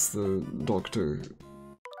 He is the doctor.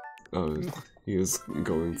 He is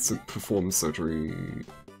going to perform surgery.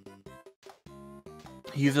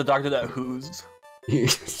 He's the doctor that who's.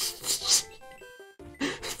 It's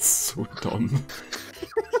so dumb.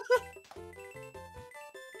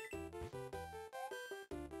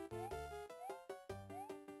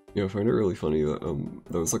 Yeah, I find it really funny that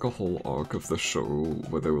there was like a whole arc of the show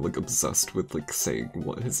where they were like obsessed with like saying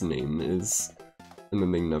what his name is, and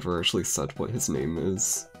then they never actually said what his name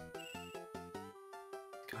is.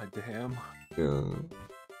 God damn. Yeah.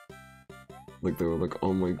 Like they were like,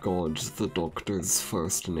 oh my god, the doctor's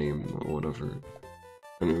first name or whatever.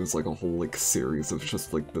 And it was like a whole like series of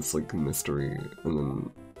just like this like mystery, and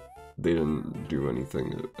then they didn't do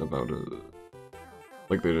anything about it.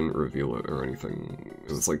 Like, they didn't reveal it or anything.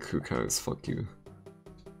 It was like, who cares, fuck you.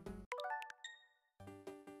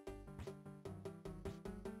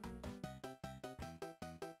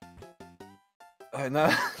 And I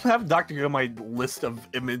have Dr. Go on my list of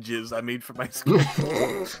images I made for my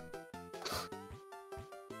schedule.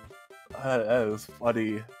 That was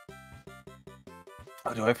funny.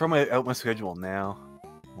 Oh, do I throw out my schedule now?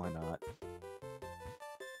 Why not?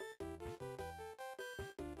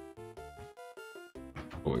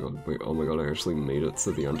 Oh my god, wait, oh my god, I actually made it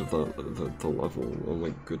to the end of the level. Oh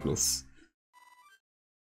my goodness.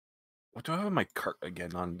 What do I have in my cart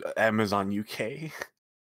again on Amazon UK?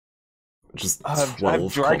 Just I have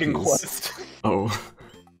 12 Dragon copies. Quest. Oh.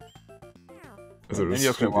 So Maybe there's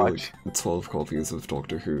I can gonna be watch. like 12 copies of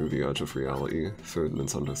Doctor Who: The Edge of Reality for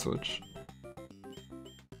Nintendo Switch.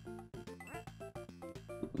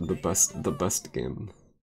 The best game.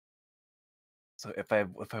 So if I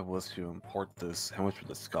was to import this, how much would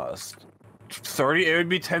this cost? 30. It would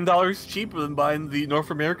be $10 cheaper than buying the North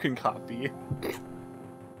American copy.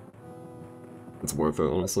 It's worth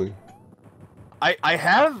it, honestly. I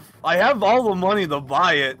have all the money to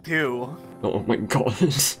buy it too. Oh my god.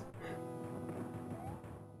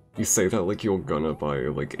 You say that like you're gonna buy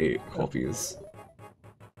like 8 copies.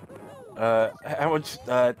 How much?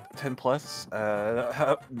 10 plus?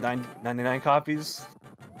 99 copies?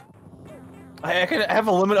 I can have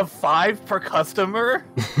a limit of 5 per customer?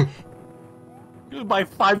 You buy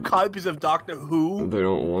 5 copies of Doctor Who? They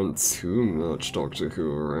don't want too much Doctor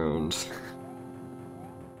Who around.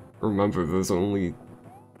 Remember, there's only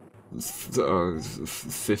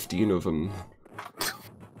 15 of them.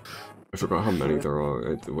 I forgot how many there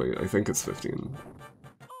are. Wait, I think it's 15.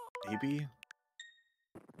 Maybe?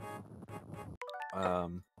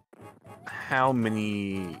 How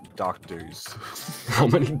many doctors? How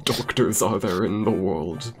many doctors are there in the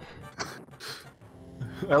world?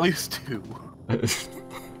 At least 2.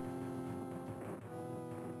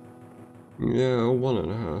 Yeah,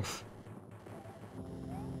 1.5.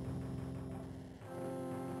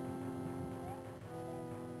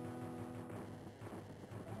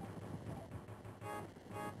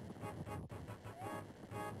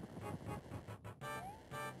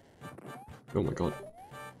 Oh my god.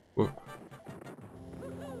 Whoa.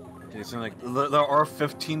 It's like there are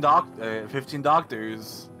 15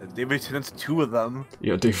 doctors. David Tennant's 2 of them.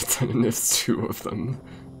 Yeah, David Tennant is 2 of them.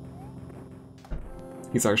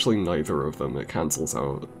 He's actually neither of them, it cancels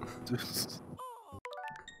out.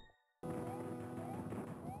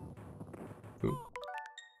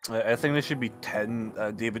 I think there should be 10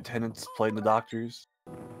 David Tennants playing the doctors.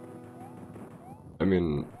 I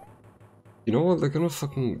mean, you know what, they're gonna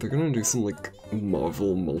do some like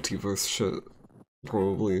Marvel multiverse shit,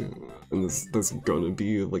 probably, and there's gonna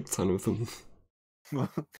be like 10 of them.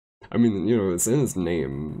 I mean, you know, it's in his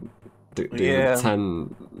name, David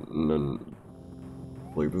 10, and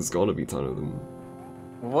like there's gotta be 10 of them.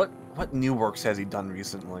 What new works has he done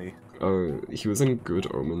recently? He was in Good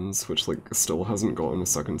Omens, which like still hasn't gotten a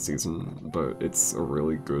 2nd season, but it's a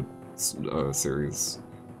really good series.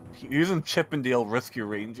 He was in Chippendale Rescue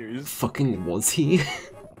Rangers. Fucking was he?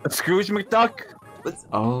 Scrooge McDuck?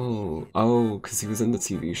 Oh, cause he was in the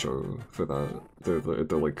TV show for that,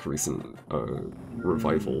 the like recent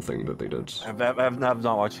revival thing that they did. I've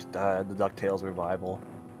not watched the DuckTales revival.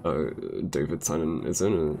 David Tennant is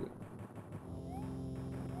in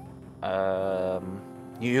it.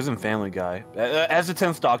 He is in Family Guy as the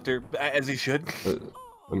 10th Doctor, as he should.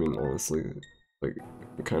 I mean, honestly, like,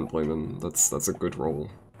 I can't blame him. That's a good role.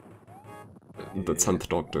 The 10th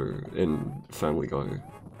Doctor in Family Guy.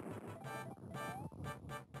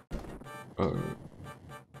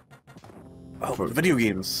 Video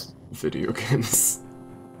games. Video games.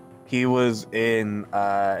 He was in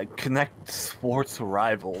Connect Sports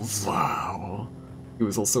Rivals. Wow. He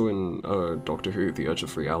was also in Doctor Who: The Edge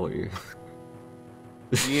of Reality.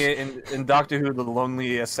 Yeah, in Doctor Who: The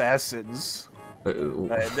Lonely Assassins.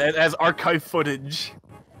 As archive footage.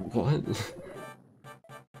 What?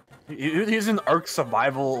 He's in Ark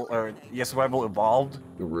Survival, Survival Evolved.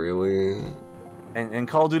 Really? And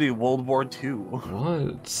Call of Duty World War II.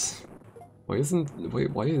 What? Why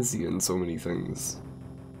is he in so many things?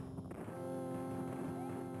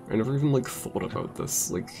 I never even like thought about this.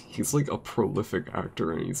 Like, he's like a prolific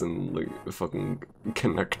actor and he's in like fucking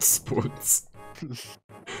Connect Sports.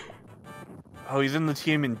 Oh, he's in the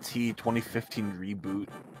TMNT 2015 reboot.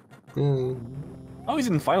 Yeah. Oh, he's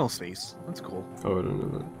in Final Space. That's cool. Oh, I didn't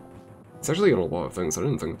know that. It's actually in a lot of things. I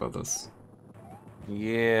didn't think about this.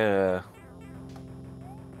 Yeah.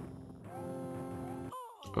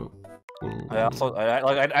 Oh.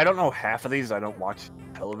 I don't know half of these. I don't watch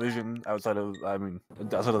television outside of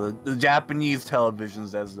the Japanese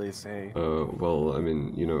televisions, as they say. Well, I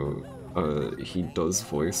mean, you know, he does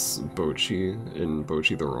voice Bocchi in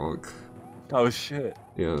Bocchi the Rock. Oh shit.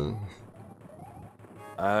 Yeah.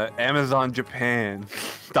 Amazon Japan,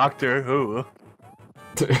 Doctor Who.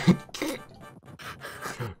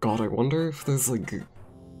 God, I wonder if there's like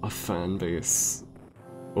a fan base.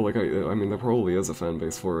 Well, like I mean, there probably is a fan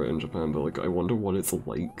base for it in Japan, but like I wonder what it's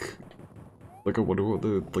like. Like I wonder what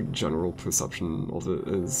the like general perception of it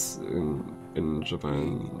is in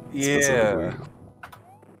Japan. Yeah.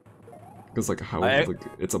 Because like how like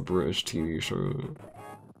it's a British TV show.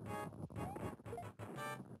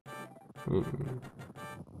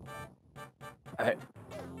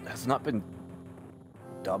 Has not been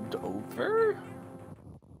dubbed over?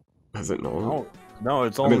 Has it not? No,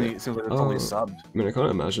 it's only it seems like it's only subbed. I mean, I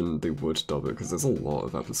can't imagine they would dub it because there's a lot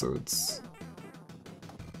of episodes.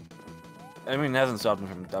 I mean, it hasn't stopped them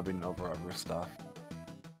from dubbing over other stuff.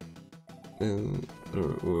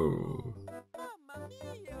 Whoa.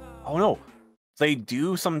 Oh no, they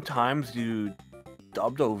do sometimes do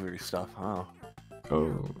dubbed over stuff, huh?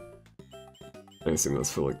 Oh. I assume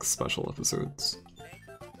that's for like special episodes.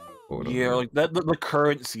 Or whatever. Yeah, like the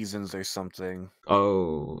current seasons or something.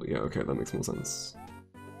 Oh, yeah, okay, that makes more sense.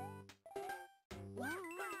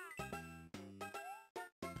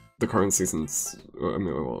 The current seasons, I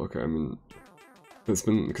mean, well, okay, I mean, there's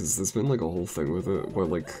been like a whole thing with it where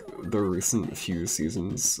like the recent few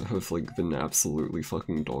seasons have like been absolutely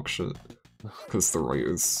fucking dog shit. Because the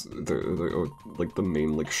writers, like the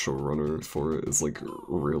main like showrunner for it is like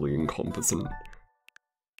really incompetent.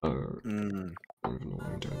 I don't even know what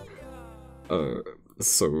I'm doing.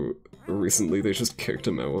 So recently they just kicked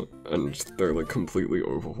him out, and they're like completely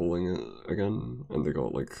overhauling it again, and they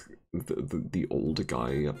got like the old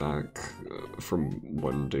guy back from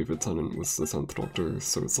when David Tennant was the 10th Doctor,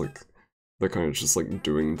 so it's like they're kind of just like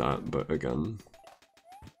doing that, but again.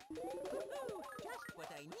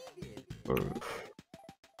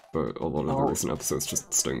 But a lot of the recent episodes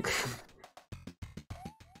just stink.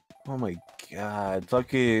 Oh my god,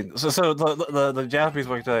 fucking... So the Japanese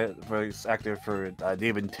voice actor for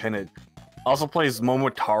David Tennant also plays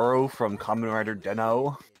Momotaro from Kamen Rider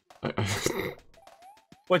Den-O.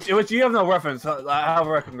 Which you have no reference,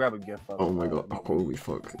 however I can grab a gif of. Oh my god, holy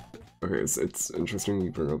fuck. Okay, it's interesting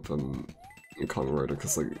you bring up Kamen Rider,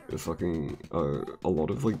 because like, fucking, a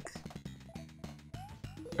lot of like,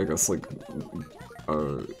 I guess like,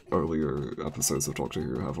 earlier episodes of Doctor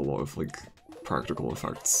Who have a lot of like, practical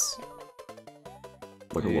effects.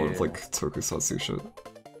 Like a lot of like tokusatsu shit.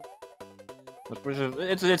 Which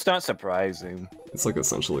is, it's not surprising. It's like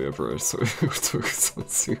essentially a British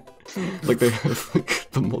tokusatsu. Like they have like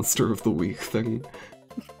the Monster of the Week thing.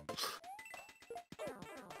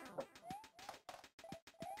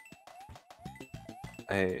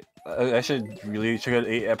 I should really check out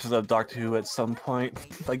 8 episodes of Doctor Who at some point.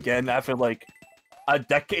 Again, after like a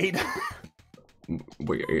decade.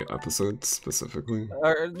 Wait, 8 episodes specifically?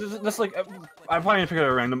 Or just like I'm probably gonna pick out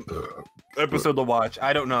a random episode to watch.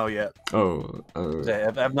 I don't know yet. Oh,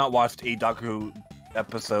 I've not watched a Doctor Who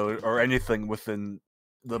episode or anything within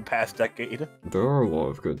the past decade. There are a lot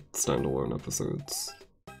of good standalone episodes.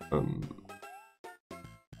 I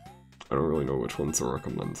don't really know which ones to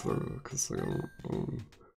recommend though, because I don't.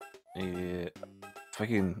 Yeah,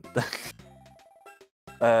 fucking.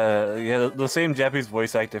 Yeah, the same Japanese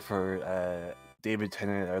voice actor for David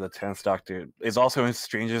Tennant or the 10th Doctor is also in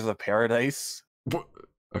Strangers of Paradise. What?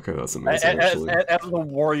 Okay, that's amazing. Actually, as the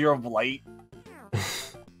Warrior of Light,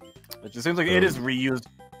 which it seems like it is reused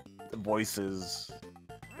voices.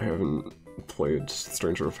 I haven't played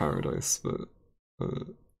Stranger of Paradise, but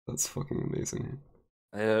that's fucking amazing.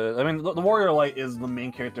 I mean, the Warrior of Light is the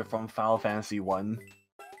main character from Final Fantasy 1.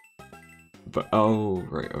 But oh,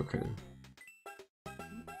 right, okay.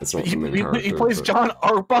 It's not the main character. He plays but... John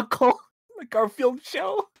Arbuckle, the Garfield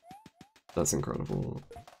show. That's incredible.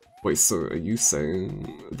 Wait, so are you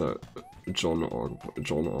saying that John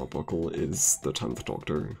Arbuckle is the 10th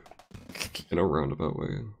Doctor in a roundabout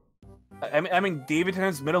way? I mean, David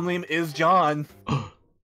Tennant's middle name is John.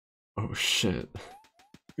 Oh shit.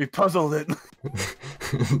 We puzzled it.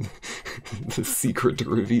 The secret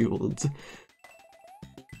revealed.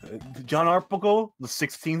 John Arbuckle, the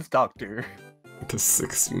 16th Doctor. The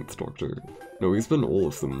 16th Doctor. No, he's been all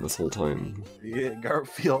of them this whole time. Yeah,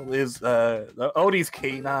 Garfield is Odie's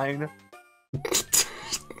K9.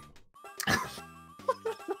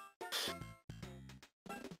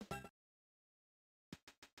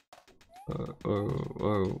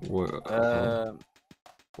 What?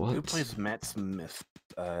 Who plays Matt Smith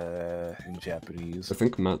in Japanese? I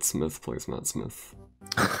think Matt Smith plays Matt Smith.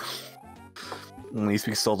 He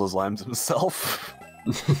speaks all those lines himself.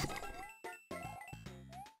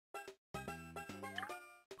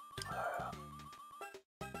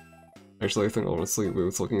 Actually, I think honestly, we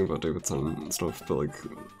were talking about David Tennant and stuff, but like,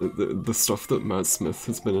 the stuff that Matt Smith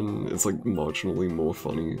has been in is like marginally more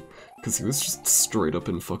funny, because he was just straight up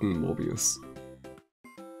in fucking Morbius.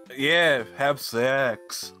 Yeah, have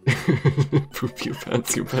sex. Poop your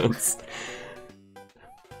pants, your pants.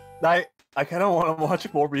 I kind of want to watch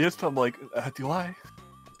Morbius, but I'm like, do I?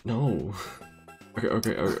 No.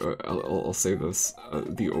 Okay, I'll say this.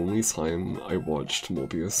 The only time I watched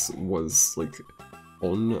Morbius was, like,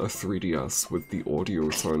 on a 3DS with the audio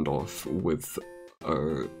turned off with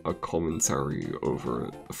a commentary over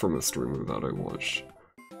it from a streamer that I watched.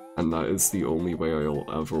 And that is the only way I'll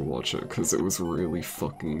ever watch it, because it was really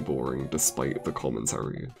fucking boring despite the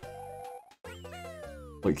commentary.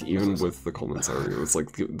 Like, even with the commentary, it was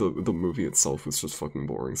like the movie itself was just fucking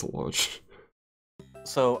boring to watch.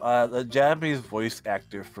 So, the Japanese voice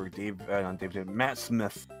actor for Matt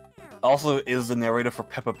Smith also is the narrator for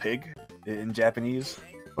Peppa Pig in Japanese.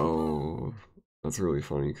 Oh, that's really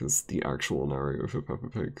funny because the actual narrator for Peppa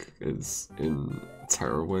Pig is in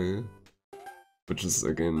Tearaway, which is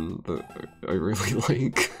again that I really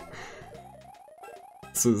like.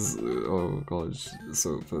 This is oh god,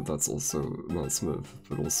 so but that's also Matt Smith,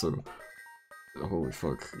 but also holy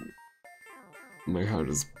fuck, my head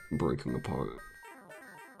is breaking apart.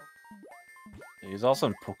 He's also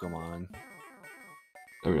in Pokemon.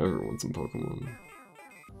 I mean, everyone's in Pokemon,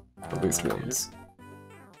 at least once.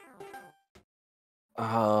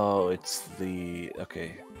 Oh, it's the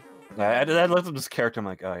okay. I looked up this character. I'm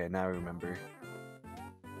like, oh yeah, now I remember.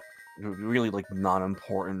 Really like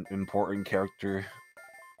important character.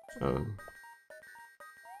 Uh,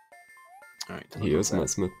 Alright, he is Matt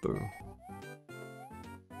Smith though.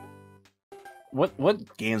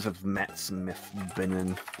 What games have Matt Smith been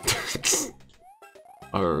in?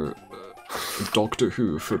 Doctor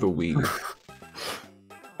Who for the Wii.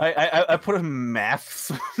 I put a Math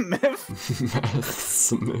Smith. Matt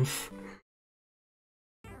Smith.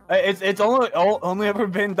 It's only ever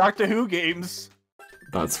been Doctor Who games.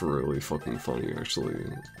 That's really fucking funny, actually.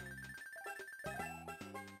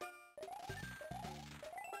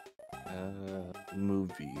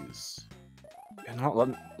 Movies.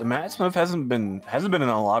 Matt Smith hasn't been in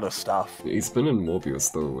a lot of stuff. He's been in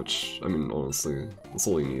Morbius though, which I mean, honestly, that's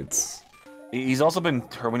all he needs. He's also been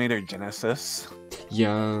Terminator Genesis.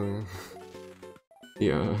 Yeah.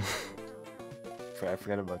 Yeah. I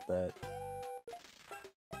forgot about that.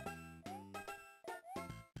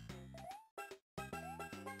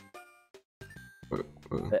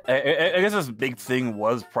 I guess his big thing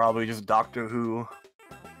was probably just Doctor Who.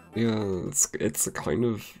 Yeah, it's a kind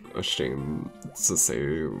of a shame to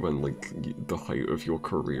say when like the height of your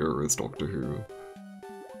career is Doctor Who.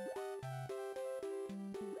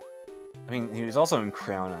 I mean, he was also in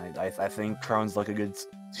Crown. I think Crown's like a good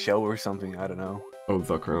show or something. I don't know. Oh,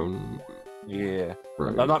 The Crown. Yeah,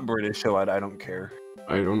 right. I'm not British, so I don't care.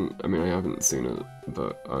 I mean, I haven't seen it,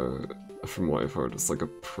 but from what I've heard, it's like a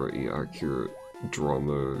pretty accurate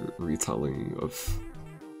drama retelling of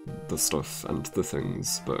the stuff and the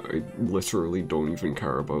things, but I literally don't even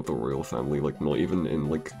care about the royal family, like not even in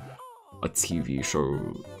like a TV show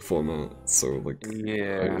format, so like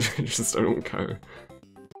yeah, I don't care.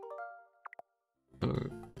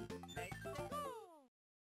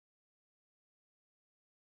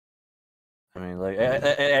 I mean, like,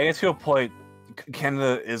 I guess to a point,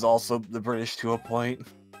 Canada is also the British to a point.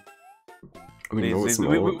 I mean, no, it's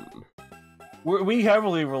not. We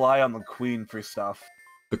heavily rely on the Queen for stuff.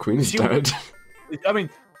 The Queen's dead. I mean,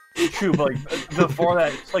 true, but like before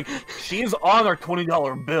that, it's like she's on our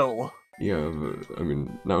 $20 bill. Yeah, but I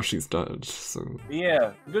mean, now she's dead, so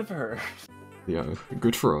yeah, good for her. Yeah,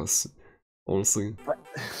 good for us. Honestly,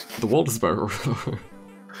 the world is better.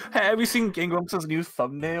 Have you seen Game Grumps' new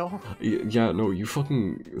thumbnail? Yeah, no, you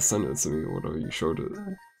fucking sent it to me or whatever. You showed it.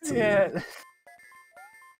 Yeah. Me.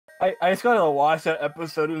 I just gotta watch that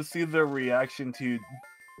episode and see their reaction to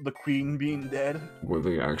the Queen being dead. Were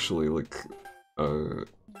they actually like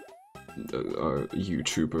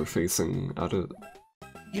YouTuber facing at it?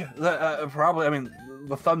 Yeah, probably. I mean,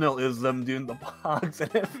 the thumbnail is them doing the pogs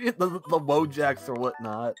and the Wojacks or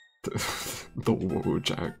whatnot. The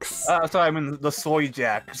Wojacks. Sorry, I mean the soy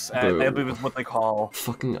jacks. I believe is what they call.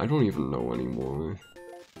 Fucking, I don't even know anymore.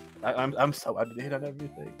 I'm so out of date on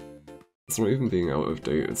everything. It's not even being out of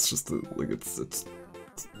date. It's just that, like it's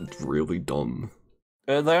really dumb.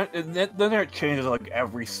 Then it changes like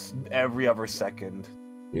every other second.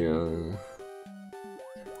 Yeah.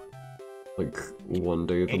 Like one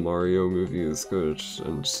day the Mario movie is good,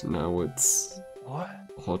 and now it's what?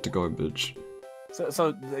 Hot to garbage.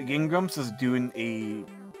 So the Game Grumps is doing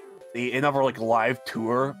another like live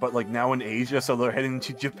tour, but like now in Asia, so they're heading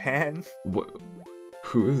to Japan. What?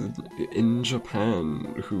 Who is in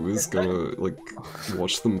Japan? Who is gonna like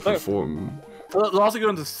watch them perform? They're also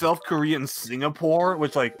going to South Korea and Singapore,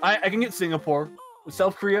 which like I can get Singapore.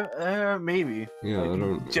 South Korea, maybe. Yeah, like, I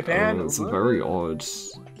don't. Japan. It's very odd.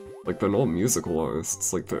 Like they're not musical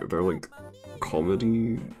artists. Like they're like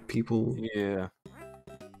comedy people. Yeah.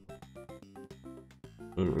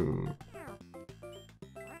 I don't know.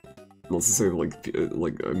 Not to say like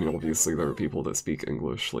I mean obviously there are people that speak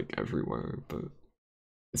English like everywhere, but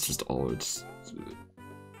it's just odd.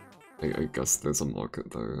 I guess there's a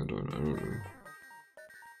market there. I don't know.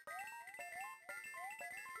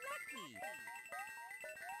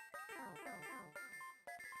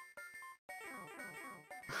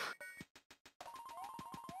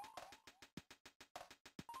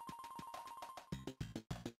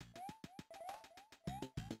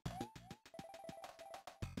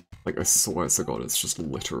 Like, I swear to God, it's just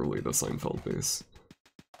literally the Seinfeld base.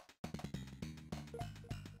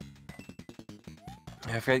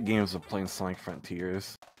 I forget games of playing Sonic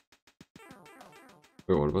Frontiers.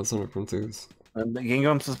 Wait, what about Sonic Frontiers? And the Game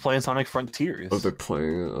Grumps is playing Sonic Oh, Frontiers. they're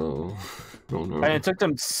playing it? Oh. Oh no. And it took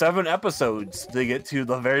them 7 episodes to get to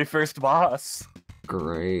the very first boss.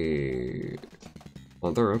 Great.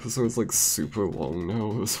 Aren't their episodes, like, super long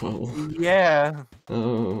now as well? Yeah.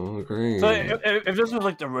 Oh, great. So if this was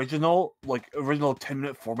like the original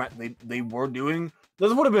 10-minute format they were doing,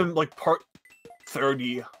 this would have been like part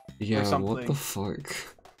 30 Yeah, or something. what the fuck?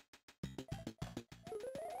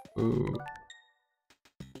 Ooh.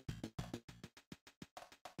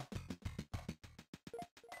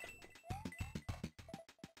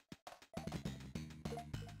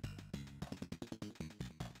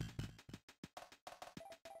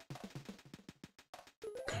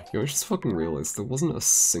 Yo, I just fucking realized there wasn't a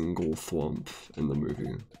single thwomp in the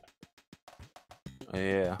movie.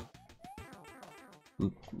 Yeah.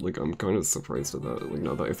 Like, I'm kind of surprised at that. Like,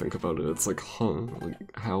 now that I think about it, it's like, huh?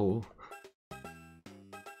 Like, how?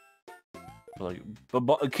 Like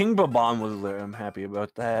King Baban was there. I'm happy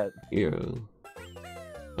about that. Yeah.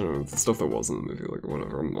 I don't know, the stuff that was in the movie, like,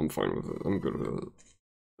 whatever, I'm fine with it. I'm good with it.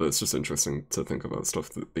 But it's just interesting to think about stuff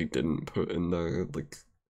that they didn't put in there, like,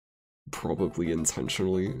 probably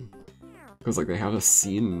intentionally. Because, like, they have a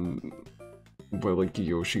scene where, like,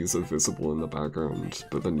 Yoshi's visible in the background,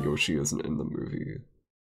 but then Yoshi isn't in the movie.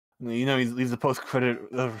 You know, he's a post-credit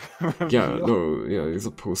Yeah, no, yeah, he's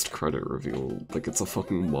a post-credit reveal. Like, it's a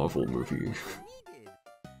fucking Marvel movie.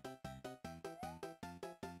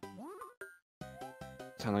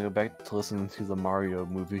 Time to go back to listening to the Mario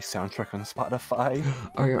movie soundtrack on Spotify.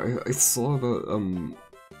 I saw that,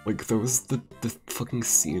 like, there was the fucking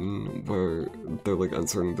scene where they're, like,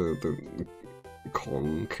 entering the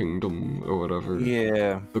Kong Kingdom or whatever.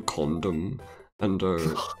 Yeah. The Condom. And,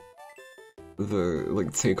 the,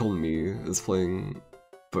 like, Take On Me is playing,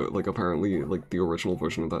 but, like, apparently, like, the original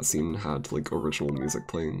version of that scene had, like, original music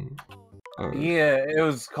playing. Yeah, it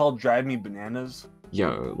was called Drive Me Bananas.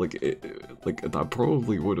 Yeah, like, like, that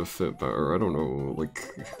probably would have fit better, I don't know, like,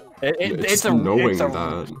 It's just knowing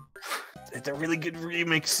that. It's a really good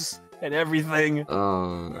remix and everything.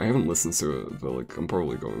 I haven't listened to it, but, like, I'm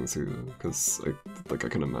probably going to, because, I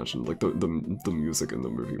can imagine, like, the music in the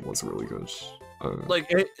movie was really good. Like,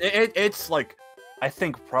 it's, like, I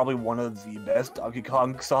think probably one of the best Donkey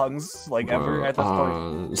Kong songs, like, ever at this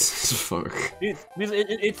point. Fuck.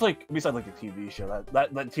 It's like, besides, like, the TV show,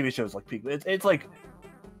 that TV show is, like, peak. It's like,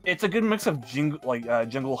 it's a good mix of jungle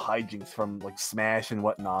hijinks from, like, Smash and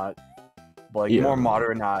whatnot, but, like, Yeah. more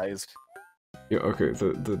modernized. Yeah, okay,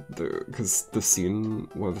 because the scene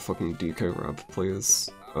where the fucking DK rap plays,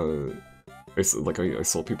 I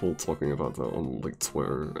saw people talking about that on, like,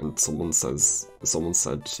 Twitter, and someone said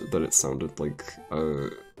that it sounded like,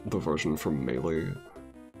 the version from Melee,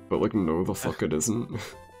 but, like, no, the fuck it isn't.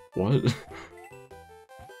 What?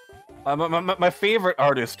 My favorite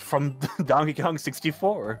artist from Donkey Kong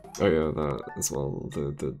 64. Oh yeah, that as well,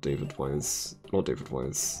 the David Wise, not David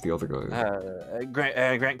Wise, the other guy.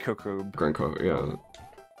 Grant Kirkhope. Grant Co, yeah.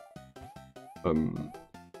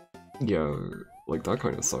 Yeah, like, that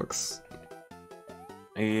kind of sucks.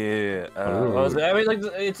 Yeah, I mean, like,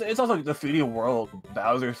 it's also like the 3D World.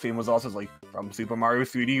 Bowser's theme was also like from Super Mario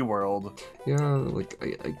 3D World. Yeah, like,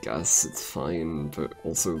 I guess it's fine, but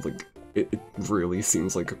also, like, it really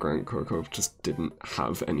seems like Grant Kirkhope just didn't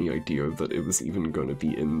have any idea that it was even gonna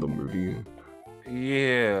be in the movie.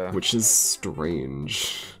 Yeah. Which is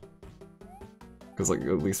strange. Because, like,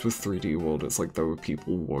 at least with 3D World, it's like there were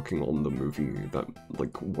people working on the movie that,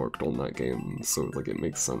 like, worked on that game, so, like, it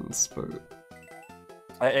makes sense, but...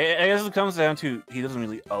 I guess it comes down to he doesn't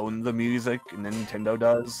really own the music, and then Nintendo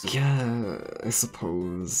does. Yeah, I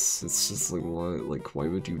suppose. It's just like, what? Like, why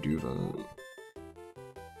would you do that?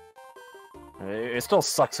 It still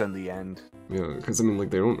sucks in the end. Yeah, because, I mean,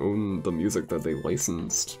 like, they don't own the music that they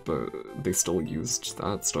licensed, but they still used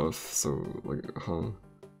that stuff, so, like, huh?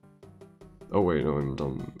 Oh, wait, no, I'm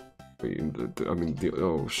dumb. Wait, I mean,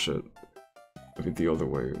 oh, shit. I mean, the other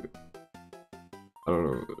way. I don't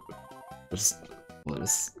know. What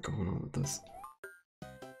is going on with this?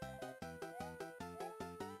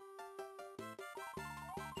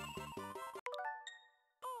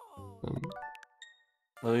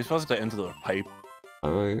 Well, you're supposed to enter the pipe.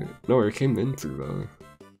 No, I came in through there.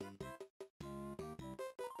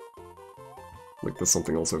 Like, there's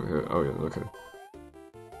something else over here. Oh, yeah, okay.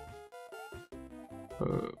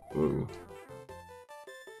 Whoa.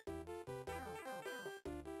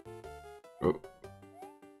 Oh.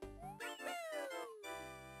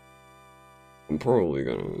 I'm probably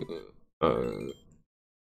gonna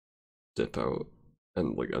dip out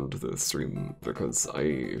and like end the stream because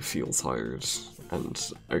I feel tired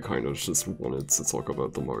and I kind of just wanted to talk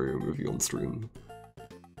about the Mario movie on stream.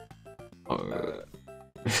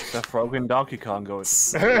 Seth Rogen, Donkey Kong goes.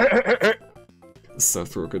 Seth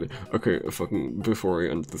Rogen. Okay, fucking before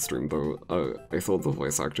I end the stream though, I thought the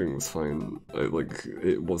voice acting was fine. Like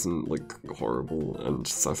it wasn't like horrible, and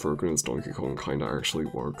Seth Rogen as Donkey Kong kind of actually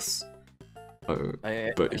works. But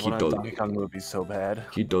he does. Donkey Kong movie so bad.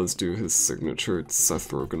 He does do his signature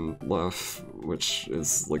Seth Rogen laugh, which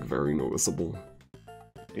is like very noticeable.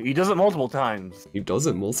 He does it multiple times. He does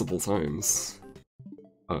it multiple times.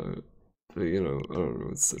 But you know, I don't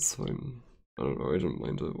know. It's fine. I don't know. I didn't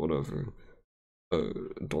mind it. Whatever.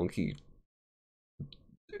 Donkey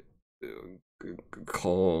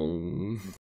Kong.